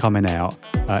anticipated it was coming out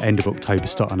end of October,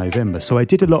 start of November, so I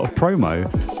did a lot of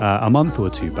promo a month or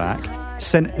two back,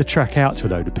 sent the track out to a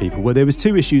load of people. Well, there was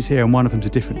two issues here, and one of them's a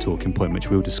different talking point, which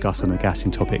we'll discuss on a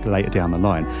gassing topic later down the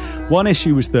line. One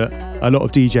issue was that a lot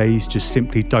of DJs just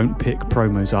simply don't pick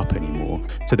promos up anymore.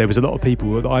 So there was a lot of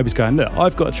people that I was going, look,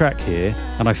 I've got a track here,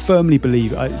 and I firmly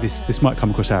believe, this might come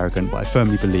across arrogant, but I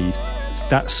firmly believe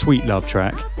that Sweet Love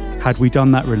track, had we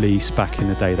done that release back in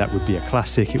the day, that would be a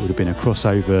classic. It would have been a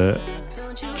crossover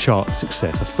chart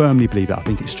success. I firmly believe that. I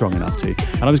think it's strong enough to.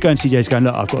 And I was going to DJs going,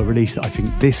 look, I've got a release that I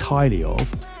think this highly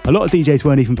of. A lot of DJs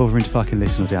weren't even bothering to fucking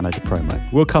listen or download the promo.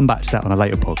 We'll come back to that on a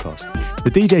later podcast.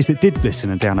 The DJs that did listen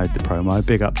and download the promo,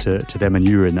 big up to them, and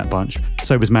you were in that bunch.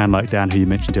 So was Man Like Dan, who you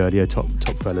mentioned earlier, top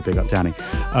fella, big up Danny.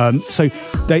 So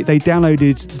they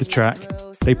downloaded the track,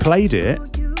 they played it.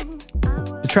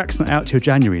 The track's not out till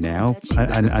January now,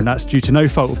 and that's due to no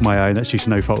fault of my own. That's due to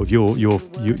no fault of your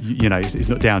you know, it's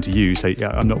not down to you, so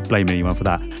I'm not blaming anyone for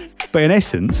that. But in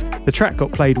essence, the track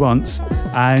got played once,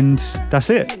 and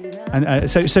that's it.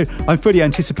 And so I'm fully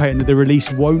anticipating that the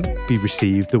release won't be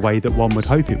received the way that one would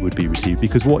hope it would be received,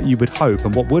 because what you would hope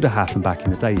and what would have happened back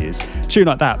in the day is, a tune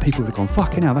like that, people would have gone,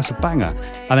 fucking hell, that's a banger.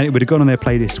 And then it would have gone on their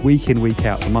playlist week in, week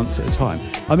out for months at a time.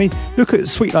 I mean, look at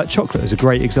Sweet Like Chocolate as a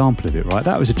great example of it, right?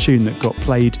 That was a tune that got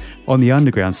played on the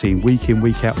underground scene week in,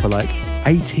 week out for like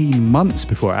 18 months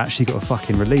before it actually got a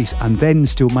fucking release, and then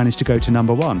still managed to go to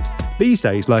number one. These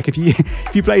days, like,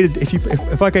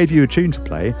 if I gave you a tune to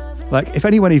play, like, if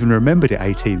anyone even remembered it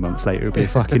 18 months later, it would be a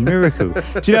fucking miracle.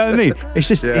 Do you know what I mean?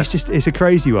 It's a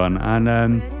crazy one. And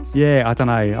I don't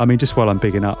know. I mean, just while I'm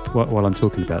bigging up, while I'm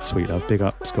talking about Sweet Love, big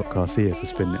up Scott Garcia for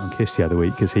spinning it on Kiss the other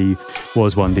week, because he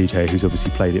was one DJ who's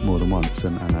obviously played it more than once,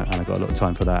 and I got a lot of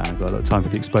time for that, and I got a lot of time for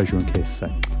the exposure on Kiss,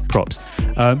 so props.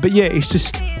 But yeah, it's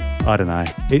just, I don't know.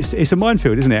 It's a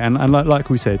minefield, isn't it? And like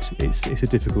we said, it's a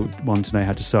difficult one to know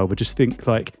how to solve. I just think,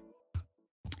 like,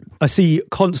 I see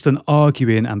constant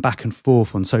arguing and back and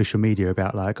forth on social media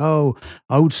about, like, oh,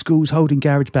 old school's holding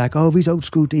garage back. Oh, these old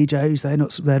school DJs, they're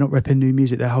not repping new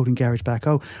music, they're holding garage back.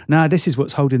 Oh, no, this is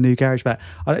what's holding new garage back.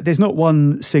 There's not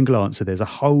one single answer. There's a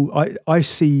whole. I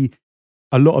see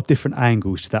a lot of different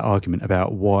angles to that argument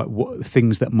about what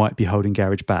things that might be holding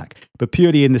garage back. But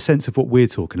purely in the sense of what we're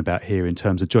talking about here in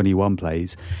terms of Johnny One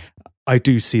Plays, I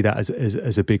do see that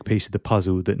as a big piece of the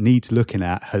puzzle that needs looking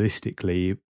at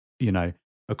holistically, you know,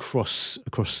 across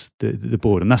the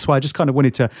board. And that's why I just kind of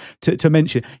wanted to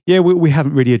mention, we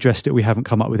haven't really addressed it, we haven't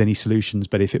come up with any solutions,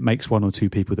 but if it makes one or two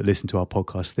people that listen to our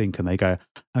podcast think, and they go,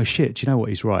 oh shit, do you know what,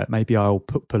 he's right, maybe I'll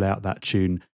pull out that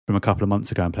tune from a couple of months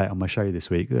ago and play it on my show this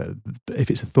week. If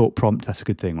it's a thought prompt, that's a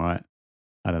good thing, right?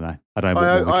 I don't know.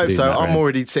 I'm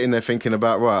already sitting there thinking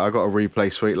about, right, I got to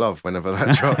replay Sweet Love whenever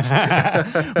that drops.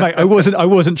 Mate, I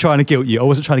wasn't trying to guilt you.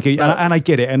 And I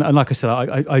get it. And like I said,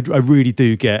 I really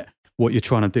do get what you're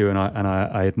trying to do, and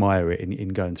I admire it in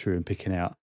going through and picking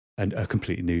out a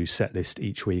completely new set list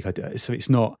each week. So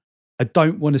it's not, I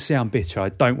don't want to sound bitter. I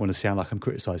don't want to sound like I'm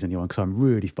criticising anyone, because I'm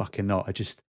really fucking not.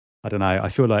 I don't know. I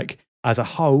feel like as a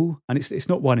whole, and it's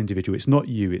not one individual, it's not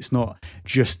you, it's not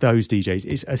just those DJs,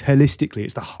 it's as holistically,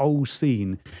 it's the whole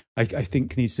scene, I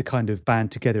think needs to kind of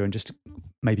band together and just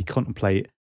maybe contemplate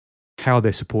how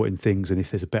they're supporting things and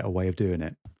if there's a better way of doing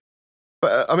it.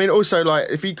 But I mean, also, like,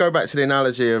 if you go back to the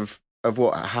analogy of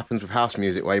what happens with house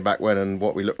music way back when and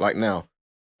what we look like now,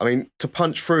 I mean, to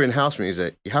punch through in house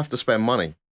music, you have to spend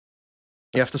money.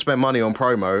 You have to spend money on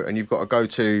promo, and you've got to go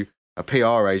to a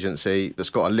PR agency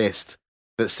that's got a list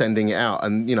that's sending it out.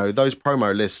 And, you know, those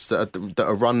promo lists that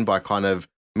are run by kind of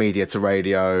Media to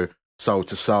Radio, Soul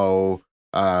to Soul,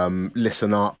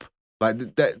 Listen Up, like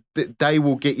they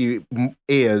will get you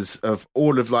ears of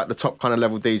all of, like, the top kind of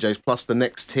level DJs plus the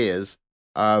next tiers.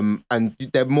 And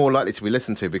they're more likely to be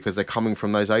listened to because they're coming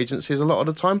from those agencies a lot of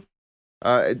the time.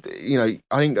 You know,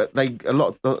 I think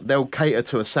they'll cater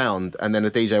to a sound, and then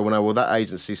a DJ will know, well, that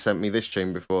agency sent me this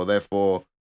tune before, therefore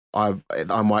I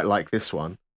might like this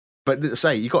one. But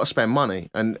say you got to spend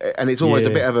money, and it's always a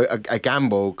bit of a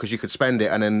gamble, because you could spend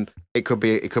it and then it could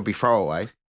be throwaway.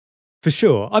 For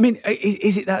sure. I mean,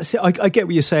 is it that? I get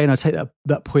what you're saying. I take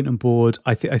that point on board.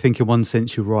 I think in one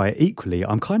sense you're right. Equally,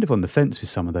 I'm kind of on the fence with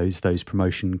some of those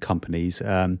promotion companies,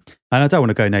 and I don't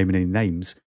want to go naming any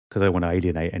names because I don't want to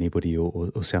alienate anybody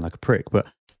or sound like a prick. But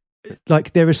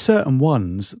like, there are certain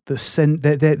ones that send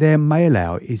their mail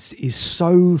out is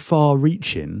so far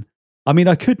reaching. I mean,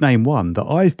 I could name one that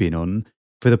I've been on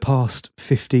for the past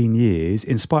 15 years,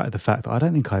 in spite of the fact that I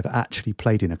don't think I've actually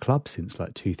played in a club since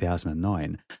like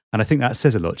 2009. And I think that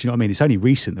says a lot. Do you know what I mean? It's only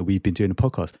recent that we've been doing a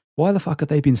podcast. Why the fuck have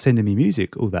they been sending me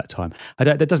music all that time?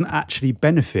 That doesn't actually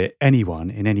benefit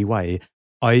anyone in any way.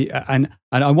 And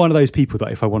I'm one of those people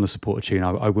that if I want to support a tune,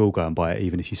 I will go and buy it,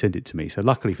 even if you send it to me. So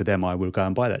luckily for them, I will go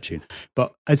and buy that tune.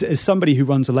 But as somebody who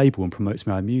runs a label and promotes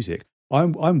my own music,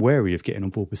 I'm wary of getting on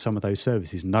board with some of those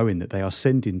services, knowing that they are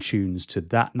sending tunes to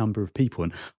that number of people.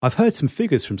 And I've heard some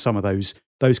figures from some of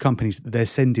those companies that they're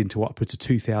sending to upwards of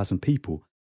 2,000 people.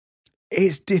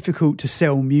 It's difficult to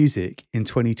sell music in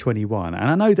 2021. And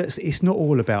I know that it's not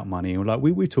all about money. Like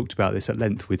we talked about this at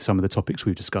length with some of the topics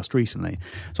we've discussed recently.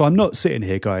 So I'm not sitting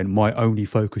here going, my only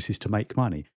focus is to make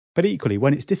money. But equally,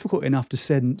 when it's difficult enough to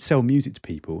sell music to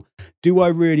people, am I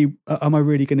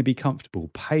really going to be comfortable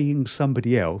paying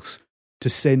somebody else to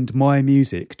send my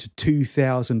music to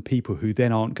 2,000 people who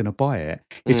then aren't going to buy it?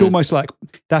 It's almost like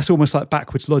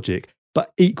backwards logic.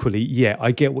 But equally, yeah,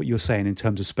 I get what you're saying in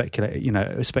terms of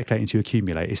speculating to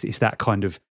accumulate. It's that kind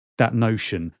of that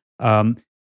notion.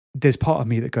 There's part of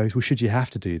me that goes, well, should you have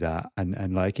to do that?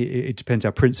 And like it depends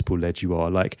how principle led you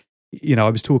are. Like, you know, I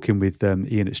was talking with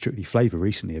Ian at Strictly Flavour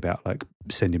recently about like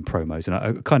sending promos, and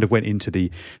I kind of went into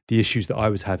the issues that I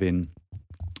was having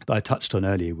that I touched on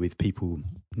earlier with people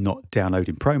not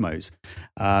downloading promos,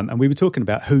 and we were talking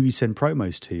about who you send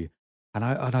promos to, and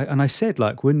I said,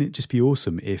 like, wouldn't it just be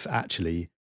awesome if actually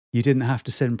you didn't have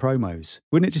to send promos?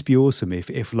 Wouldn't it just be awesome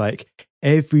if like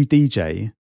every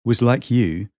DJ was like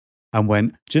you and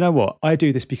went, do you know what? I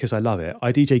do this because I love it.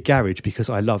 I DJ garage because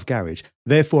I love garage.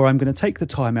 Therefore, I'm going to take the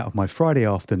time out of my Friday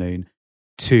afternoon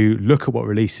to look at what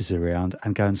releases are around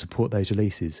and go and support those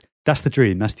releases. That's the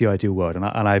dream. That's the ideal world. And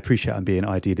I appreciate I'm being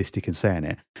idealistic and saying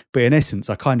it. But in essence,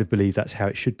 I kind of believe that's how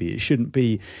it should be. It shouldn't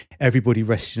be everybody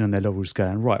resting on their laurels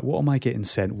going, right, what am I getting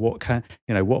sent? What am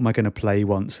I going to play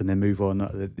once and then move on?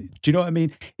 Do you know what I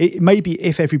mean? Maybe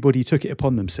if everybody took it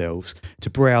upon themselves to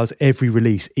browse every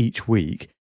release each week,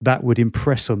 that would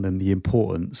impress on them the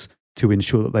importance to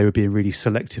ensure that they were being really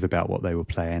selective about what they were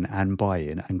playing and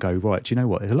buying and go, right, do you know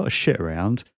what? There's a lot of shit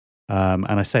around. And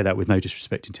I say that with no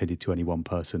disrespect intended to any one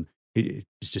person.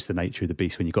 It's just the nature of the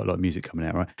beast when you've got a lot of music coming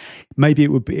out, right? Maybe it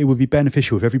would be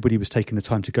beneficial if everybody was taking the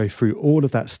time to go through all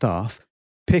of that stuff,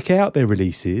 pick out their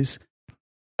releases,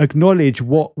 acknowledge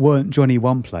what weren't Johnny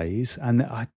One plays, and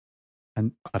I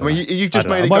mean, you've just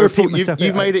made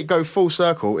it made it go full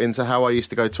circle into how I used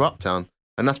to go to Uptown.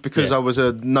 And that's because I was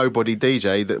a nobody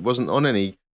DJ that wasn't on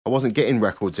any. I wasn't getting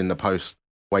records in the post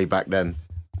way back then.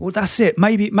 Well, that's it.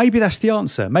 Maybe that's the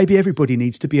answer. Maybe everybody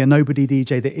needs to be a nobody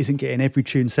DJ that isn't getting every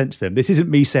tune sent to them. This isn't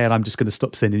me saying I'm just going to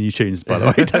stop sending you tunes, by the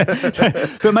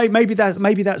way. But maybe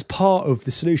that's part of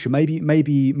the solution. Maybe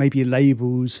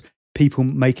labels, people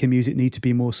making music need to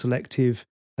be more selective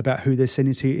about who they're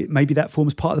sending to. Maybe that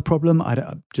forms part of the problem.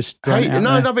 I'm just but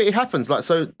it happens. Like,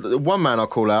 so one man I'll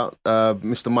call out,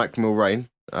 Mr. Mike Mulrain,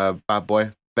 bad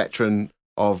boy, veteran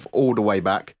of all the way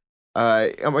back.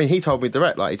 I mean, he told me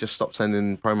direct, like, he just stopped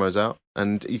sending promos out,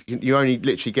 and you only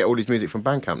literally get all his music from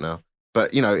Bandcamp now.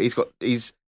 But you know,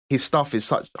 his stuff is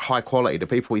such high quality. The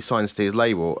people he signs to his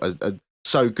label are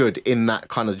so good in that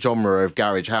kind of genre of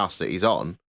garage house that he's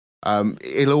on.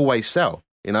 It'll always sell.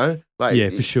 You know, like, yeah,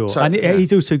 for sure. So, and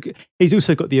he's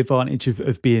also got the advantage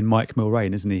of being Mike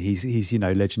Mulrain, isn't he? He's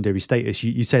legendary status.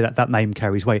 You say that name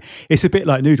carries weight. It's a bit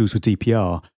like Noodles with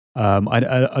DPR.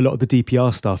 A lot of the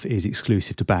DPR stuff is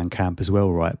exclusive to Bandcamp as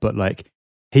well, right? But like,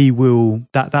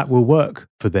 that will work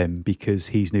for them because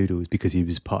he's Noodles, because he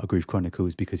was part of Groove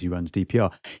Chronicles, because he runs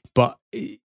DPR. But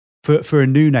for a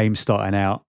new name starting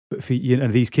out, but for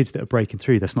these kids that are breaking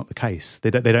through, that's not the case. They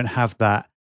don't have that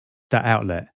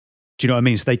outlet. Do you know what I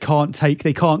mean? So they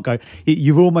can't go.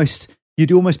 You'd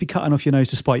almost be cutting off your nose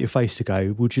to spite your face to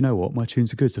go, well, do you know what? My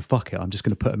tunes are good, so fuck it. I'm just going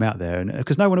to put them out there, and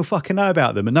because no one will fucking know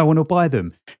about them and no one will buy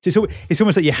them. So it's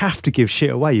almost like you have to give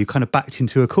shit away. You kind of backed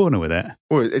into a corner with it.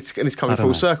 Well, it's coming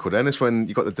full circle then. It's when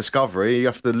you've got the discovery, you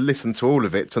have to listen to all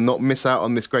of it to not miss out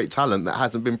on this great talent that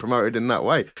hasn't been promoted in that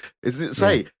way.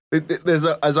 There's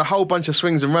a whole bunch of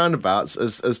swings and roundabouts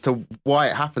as to why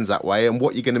it happens that way and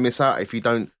what you're going to miss out if you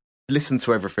don't listen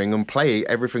to everything and play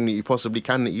everything that you possibly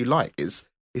can that you like. It's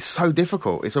so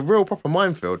difficult. It's a real proper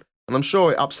minefield. And I'm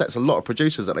sure it upsets a lot of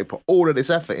producers that they put all of this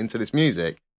effort into this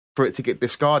music for it to get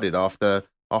discarded after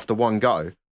one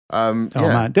go. Oh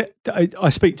man, I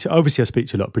speak to a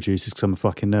lot of producers because I'm a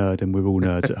fucking nerd, and we're all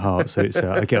nerds at heart. So it's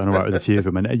I get on all right with a few of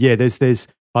them, and there's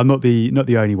I'm not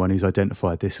the only one who's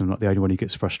identified this, and I'm not the only one who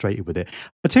gets frustrated with it.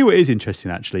 I'll tell you what is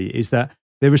interesting actually is that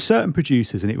there are certain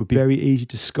producers, and it would be very easy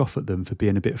to scoff at them for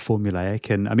being a bit formulaic.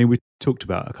 And I mean, we talked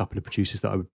about a couple of producers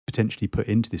that I would potentially put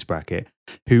into this bracket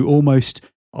who almost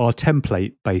are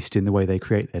template based in the way they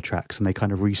create their tracks, and they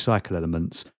kind of recycle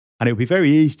elements. And it would be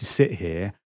very easy to sit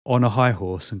here on a high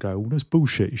horse and go, well, that's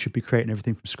bullshit. You should be creating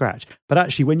everything from scratch. But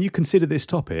actually, when you consider this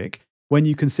topic, when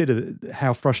you consider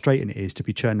how frustrating it is to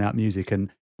be churning out music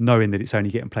and knowing that it's only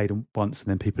getting played once and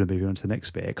then people are moving on to the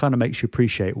next bit, it kind of makes you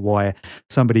appreciate why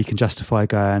somebody can justify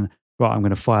going, right, I'm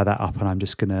going to fire that up and I'm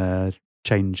just going to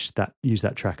use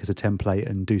that track as a template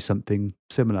and do something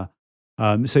similar.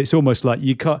 So it's almost like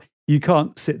you can't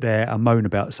sit there and moan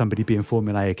about somebody being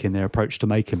formulaic in their approach to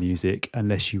making music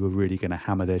unless you were really going to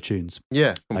hammer their tunes.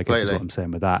 Yeah, completely. I guess is what I'm saying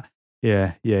with that.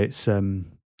 Yeah, it's I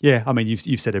mean,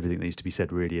 you've said everything that needs to be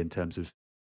said really in terms of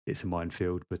it's a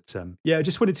minefield, but I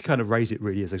just wanted to kind of raise it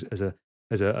really as a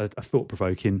thought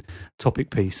provoking topic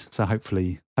piece. So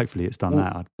hopefully it's done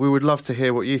that. We would love to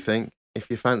hear what you think if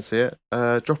you fancy it.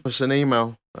 Drop us an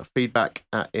email at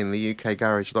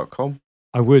feedback@intheukgarage.com.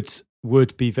 I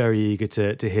would be very eager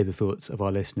to hear the thoughts of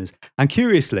our listeners. And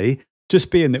curiously, just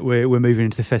being that we're moving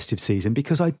into the festive season,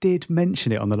 because I did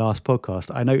mention it on the last podcast,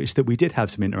 I noticed that we did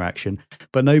have some interaction,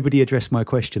 but nobody addressed my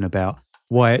question about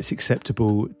why it's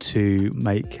acceptable to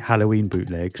make Halloween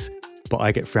bootlegs, but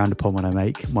I get frowned upon when I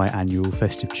make my annual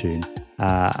festive tune.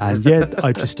 And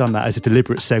I've just done that as a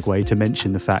deliberate segue to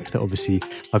mention the fact that obviously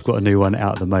I've got a new one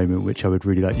out at the moment, which I would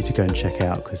really like you to go and check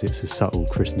out because it's a subtle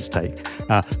Christmas take.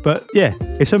 But yeah,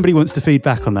 if somebody wants to feed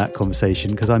back on that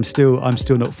conversation, because I'm still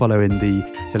not following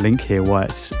the link here why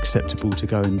it's acceptable to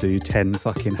go and do 10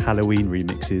 fucking Halloween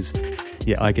remixes.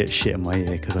 Yeah, I get shit in my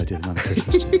ear because I did another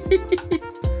Christmas tune.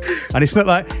 And it's not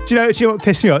like, do you know what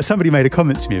pissed me off? Somebody made a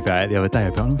comment to me about it the other day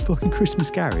about a fucking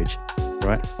Christmas garage,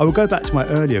 right? I will go back to my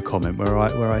earlier comment where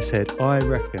I said, I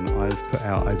reckon I've put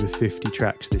out over 50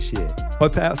 tracks this year. I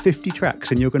put out 50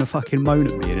 tracks and you're going to fucking moan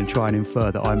at me and try and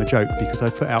infer that I'm a joke because I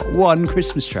put out one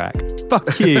Christmas track.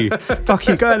 Fuck you. Fuck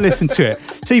you. Go and listen to it.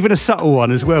 It's even a subtle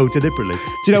one as well, deliberately. Do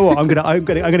you know what? I'm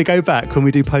gonna go back when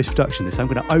we do post-production this. I'm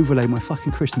going to overlay my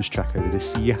fucking Christmas track over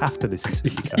this so you have to listen to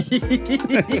it.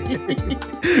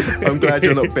 I'm glad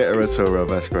you're not bitter at all, Rob.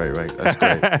 That's great, mate. That's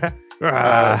great.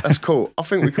 That's cool. I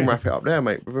think we can wrap it up there,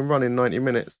 mate. We've been running 90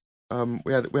 minutes.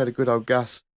 We had a good old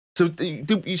gas. So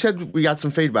you said we had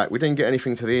some feedback. We didn't get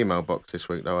anything to the email box this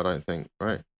week, though. I don't think,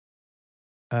 right?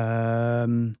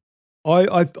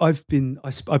 I've been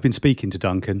speaking to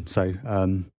Duncan. So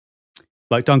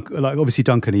obviously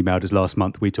Duncan emailed us last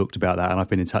month. We talked about that, and I've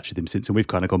been in touch with him since, and we've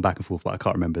kind of gone back and forth. But I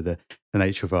can't remember the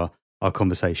nature of our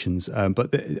conversations. But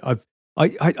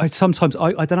I sometimes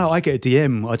I don't know. I get a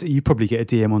DM. You probably get a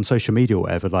DM on social media or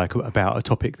whatever, like about a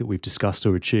topic that we've discussed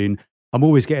or a tune. I'm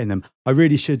always getting them. I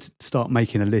really should start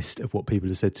making a list of what people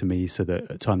have said to me, so that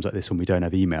at times like this, when we don't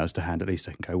have emails to hand, at least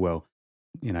I can go, well,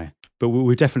 you know. But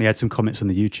we definitely had some comments on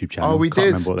the YouTube channel. Oh, we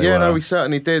did. Yeah, no, we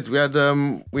certainly did. We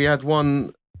had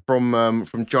one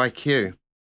from Jai Q.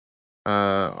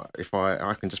 If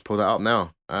I can just pull that up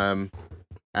now.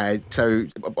 So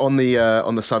on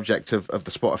the subject of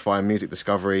the Spotify and music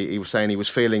discovery, he was saying he was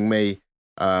feeling me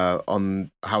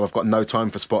on how I've got no time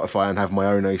for Spotify and have my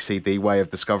own OCD way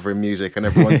of discovering music, and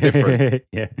everyone's different.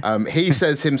 Yeah. He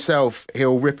says himself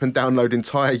he'll rip and download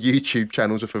entire YouTube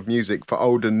channels worth of music for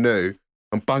old and new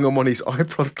and bang them on his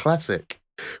iPod Classic,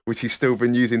 which he's still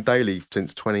been using daily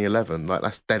since 2011. Like,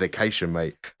 that's dedication,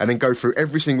 mate. And then go through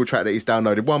every single track that he's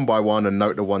downloaded one by one and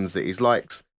note the ones that he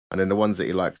likes, and then the ones that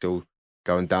he likes he'll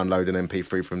go and download an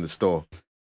MP3 from the store.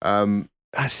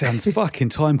 That sounds fucking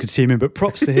time consuming, but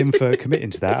props to him for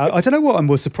committing to that. I don't know what I'm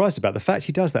more surprised about, the fact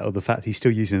he does that or the fact he's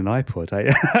still using an iPod.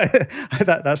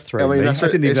 That's throwing me. I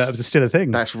didn't even know that was still a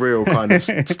thing. That's real kind of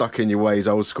stuck in your ways,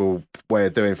 old school way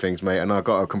of doing things, mate. And I've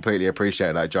got to completely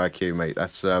appreciate that, JQ, mate.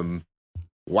 That's,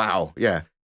 wow. Yeah.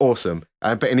 Awesome.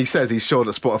 And he says he's sure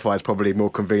that Spotify is probably more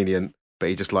convenient, but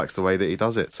he just likes the way that he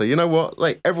does it. So you know what?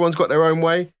 Like, everyone's got their own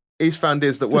way. He's found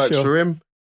his that works for him,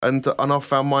 and I've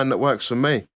found mine that works for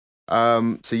me.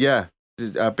 So yeah,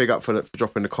 big up for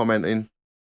dropping the comment in.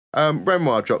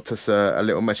 Renoir dropped us a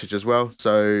little message as well,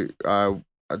 so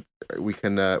we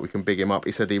can big him up.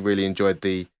 He said he really enjoyed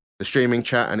the streaming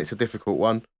chat, and it's a difficult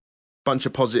one. Bunch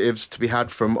of positives to be had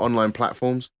from online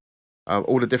platforms,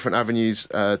 all the different avenues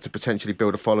to potentially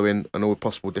build a following, and all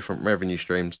possible different revenue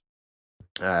streams.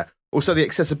 Also the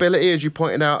accessibility, as you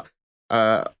pointed out.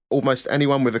 almost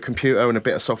anyone with a computer and a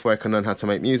bit of software can learn how to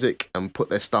make music and put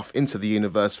their stuff into the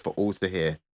universe for all to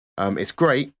hear. It's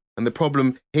great. And the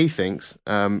problem, he thinks,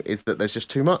 is that there's just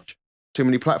too much. Too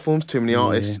many platforms, too many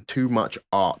artists, too much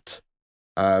art.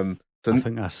 So I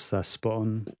think that's spot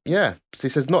on. Yeah. So he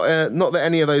says not that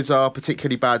any of those are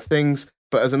particularly bad things,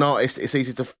 but as an artist, it's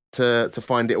easy to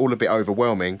find it all a bit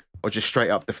overwhelming or just straight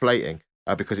up deflating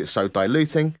because it's so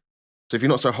diluting. So if you're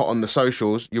not so hot on the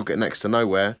socials, you'll get next to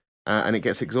nowhere and it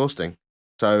gets exhausting.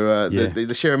 So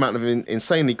the sheer amount of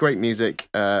insanely great music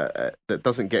that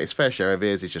doesn't get its fair share of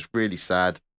ears is just really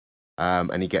sad.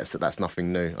 And he gets that that's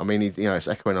nothing new. I mean, it's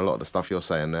echoing a lot of the stuff you're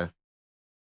saying there.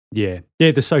 Yeah,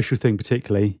 the social thing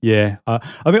particularly. Yeah, I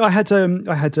mean, I had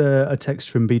a text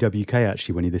from BWK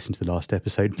actually when he listened to the last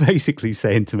episode, basically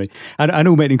saying to me, and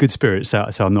all meant in good spirits, so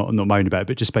I'm not moaning about it,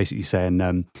 but just basically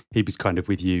saying he was kind of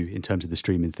with you in terms of the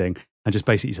streaming thing, and just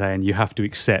basically saying you have to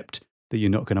accept that you're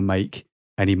not going to make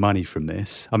any money from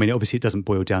this. I mean, obviously it doesn't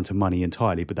boil down to money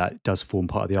entirely, but that does form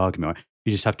part of the argument. Right?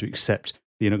 You just have to accept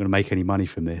that you're not going to make any money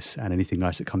from this, and anything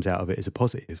nice that comes out of it is a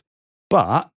positive.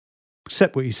 But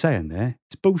accept what he's saying there.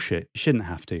 It's bullshit. You shouldn't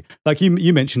have to. Like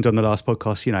you mentioned on the last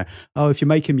podcast, if you're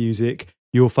making music,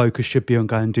 your focus should be on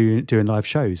going doing live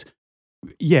shows.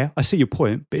 Yeah, I see your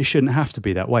point, but it shouldn't have to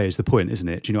be that way is the point, isn't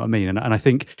it? Do you know what I mean? And I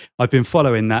think I've been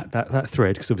following that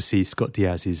thread because obviously Scott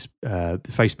Diaz's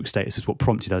Facebook status is what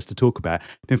prompted us to talk about it.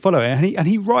 I've been following it, and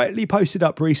he rightly posted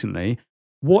up recently,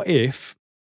 what if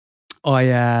I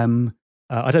am...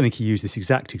 I don't think he used this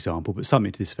exact example, but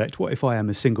something to this effect. What if I am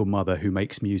a single mother who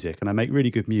makes music and I make really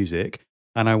good music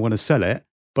and I want to sell it,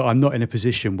 but I'm not in a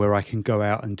position where I can go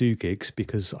out and do gigs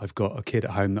because I've got a kid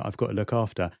at home that I've got to look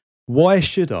after? Why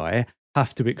should I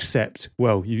have to accept,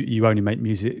 well, you only make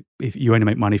music if you only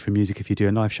make money from music if you're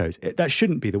doing live shows? That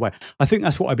shouldn't be the way. I think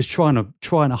that's what I was trying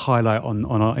to highlight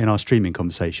in our streaming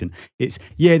conversation. It's,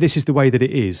 this is the way that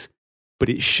it is, but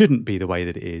it shouldn't be the way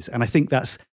that it is. And I think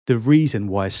that's the reason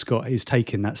why Scott is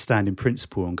taking that stand in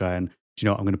principle and going, do you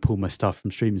know what, I'm going to pull my stuff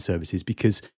from streaming services,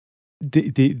 because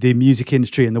the music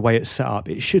industry and the way it's set up,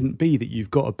 it shouldn't be that you've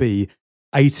got to be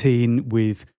 18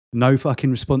 with no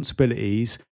fucking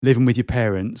responsibilities, living with your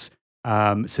parents,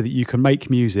 so that you can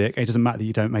make music. It doesn't matter that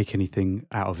you don't make anything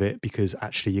out of it, because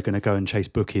actually you're going to go and chase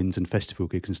bookings and festival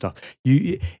gigs and stuff.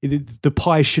 The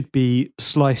pie should be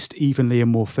sliced evenly and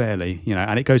more fairly,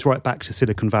 and it goes right back to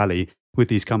Silicon Valley with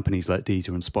these companies like Deezer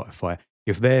and Spotify.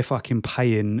 If they're fucking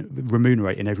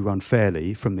remunerating everyone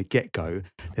fairly from the get-go,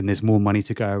 then there's more money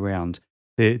to go around.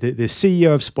 The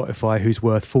CEO of Spotify, who's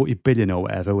worth 40 billion or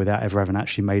whatever without ever having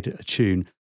actually made a tune,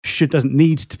 doesn't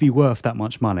need to be worth that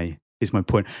much money, is my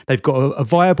point. They've got a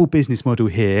viable business model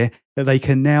here that they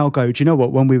can now go, do you know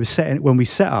what, when we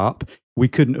set up, we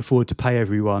couldn't afford to pay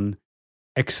everyone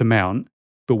X amount,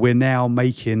 but we're now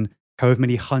making however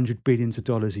many $100 billion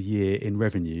a year in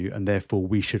revenue, and therefore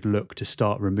we should look to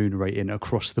start remunerating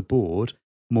across the board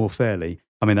more fairly.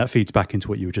 I mean, that feeds back into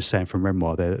what you were just saying from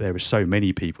Renoir. There are so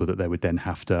many people that they would then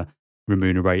have to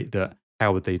remunerate, that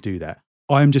how would they do that?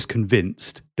 I'm just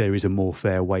convinced there is a more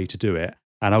fair way to do it.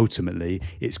 And ultimately,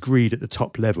 it's greed at the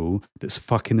top level that's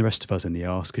fucking the rest of us in the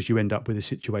arse, because you end up with a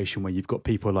situation where you've got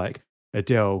people like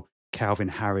Adele, Calvin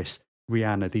Harris,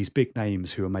 Rihanna, these big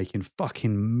names who are making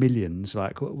fucking millions.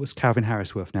 Like, what was Calvin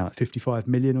Harris worth now? Like 55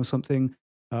 million or something?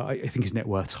 I think his net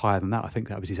worth's higher than that. I think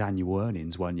that was his annual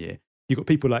earnings one year. You've got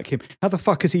people like him. How the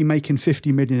fuck is he making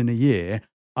 50 million in a year?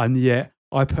 And yet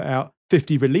I put out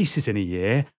 50 releases in a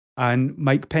year and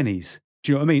make pennies.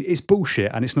 Do you know what I mean? It's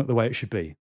bullshit, and it's not the way it should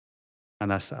be.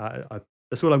 And that's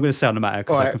all I'm going to say on the matter,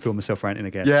 because I can feel myself ranting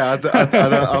again. Yeah,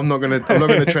 I'm not going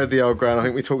to tread the old ground. I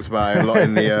think we talked about it a lot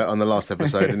in the on the last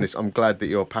episode, and I'm glad that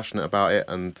you're passionate about it,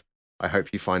 and I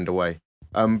hope you find a way.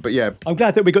 But yeah, I'm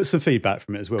glad that we got some feedback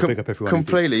from it as well. Big up everyone.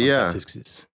 Completely, yeah.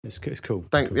 Because it's cool.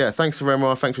 Yeah, thanks for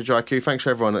Renoir. Thanks for JQ. Thanks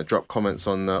for everyone that dropped comments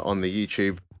on the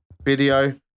YouTube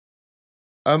video.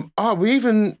 We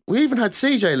even had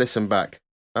CJ listen back,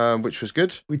 which was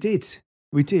good. We did.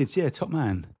 Yeah, top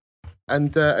man.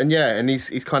 And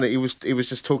he's kind of he was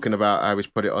just talking about how he's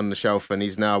put it on the shelf, and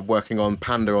he's now working on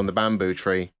Panda on the Bamboo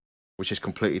Tree, which is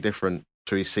completely different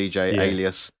to his CJ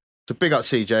alias. So big up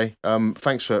CJ.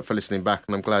 Thanks for listening back,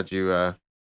 and I'm glad you was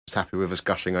happy with us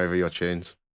gushing over your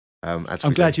tunes. I'm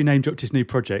glad you name dropped his new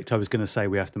project. I was going to say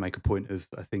we have to make a point of,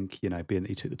 I think, being that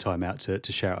he took the time out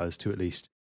to shout us, to at least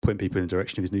point people in the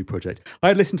direction of his new project. I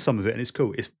had listened to some of it, and it's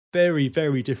cool. It's very,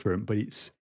 very different, but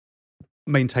it's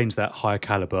maintains that higher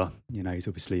caliber. He's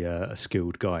obviously a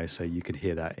skilled guy, so you can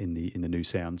hear that in the new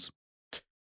sounds.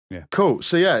 Yeah, cool.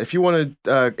 So yeah, if you want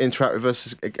to interact with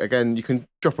us again, you can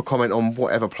drop a comment on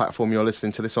whatever platform you're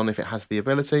listening to this on, if it has the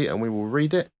ability, and we will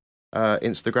read it.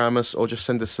 Instagram us, or just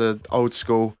send us an old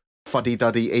school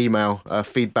fuddy-duddy email,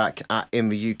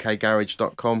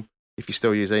 feedback@intheukgarage.com. If you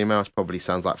still use email, it probably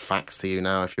sounds like fax to you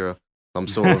now if you're some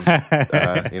sort of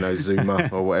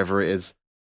Zoomer or whatever it is.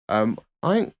 I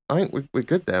think we're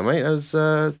good there, mate.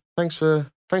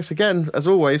 Thanks again, as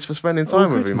always, for spending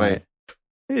time with me, mate.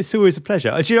 It's always a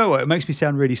pleasure. Do you know what? It makes me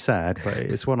sound really sad, but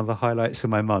it's one of the highlights of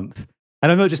my month.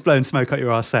 And I'm not just blowing smoke up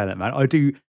your arse saying it, man. I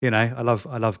do, I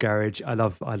love garage. I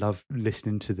love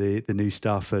listening to the new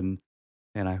stuff, and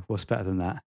what's better than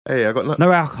that? Hey, I got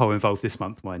no alcohol involved this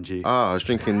month, mind you. Oh, I was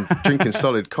drinking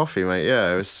solid coffee, mate.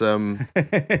 Yeah, it was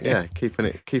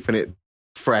keeping it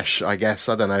fresh, I guess.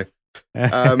 I don't know.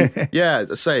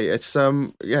 It's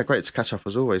great to catch up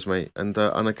as always, mate. And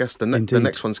I guess the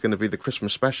next one's going to be the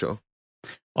Christmas special.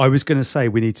 I was going to say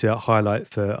we need to highlight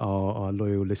for our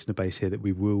loyal listener base here that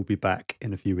we will be back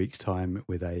in a few weeks' time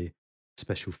with a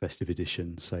special festive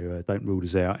edition. So don't rule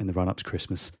us out in the run-up to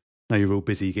Christmas. I know you're all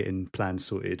busy getting plans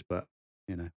sorted, but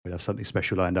we'll have something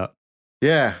special lined up.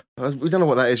 Yeah, we don't know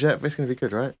what that is yet, but it's going to be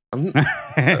good, right? We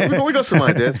got some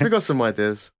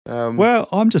ideas. Well,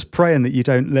 I'm just praying that you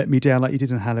don't let me down like you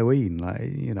did on Halloween.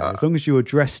 As long as you're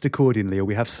dressed accordingly, or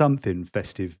we have something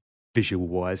festive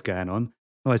visual-wise going on.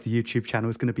 Otherwise, the YouTube channel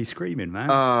is going to be screaming,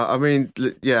 man. I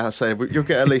say you'll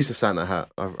get at least a Santa hat.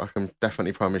 I can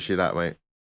definitely promise you that, mate.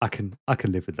 I can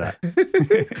live with that.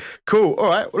 Cool. All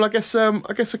right. Well, I guess I'll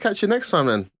catch you next time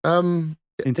then.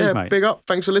 Indeed, mate. Big up.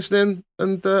 Thanks for listening,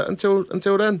 and until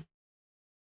then.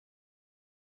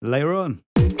 Later on.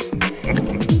 You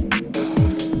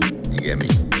get me?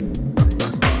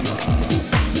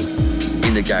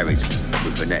 In the garage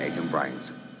with Phonetix and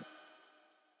BrainZ.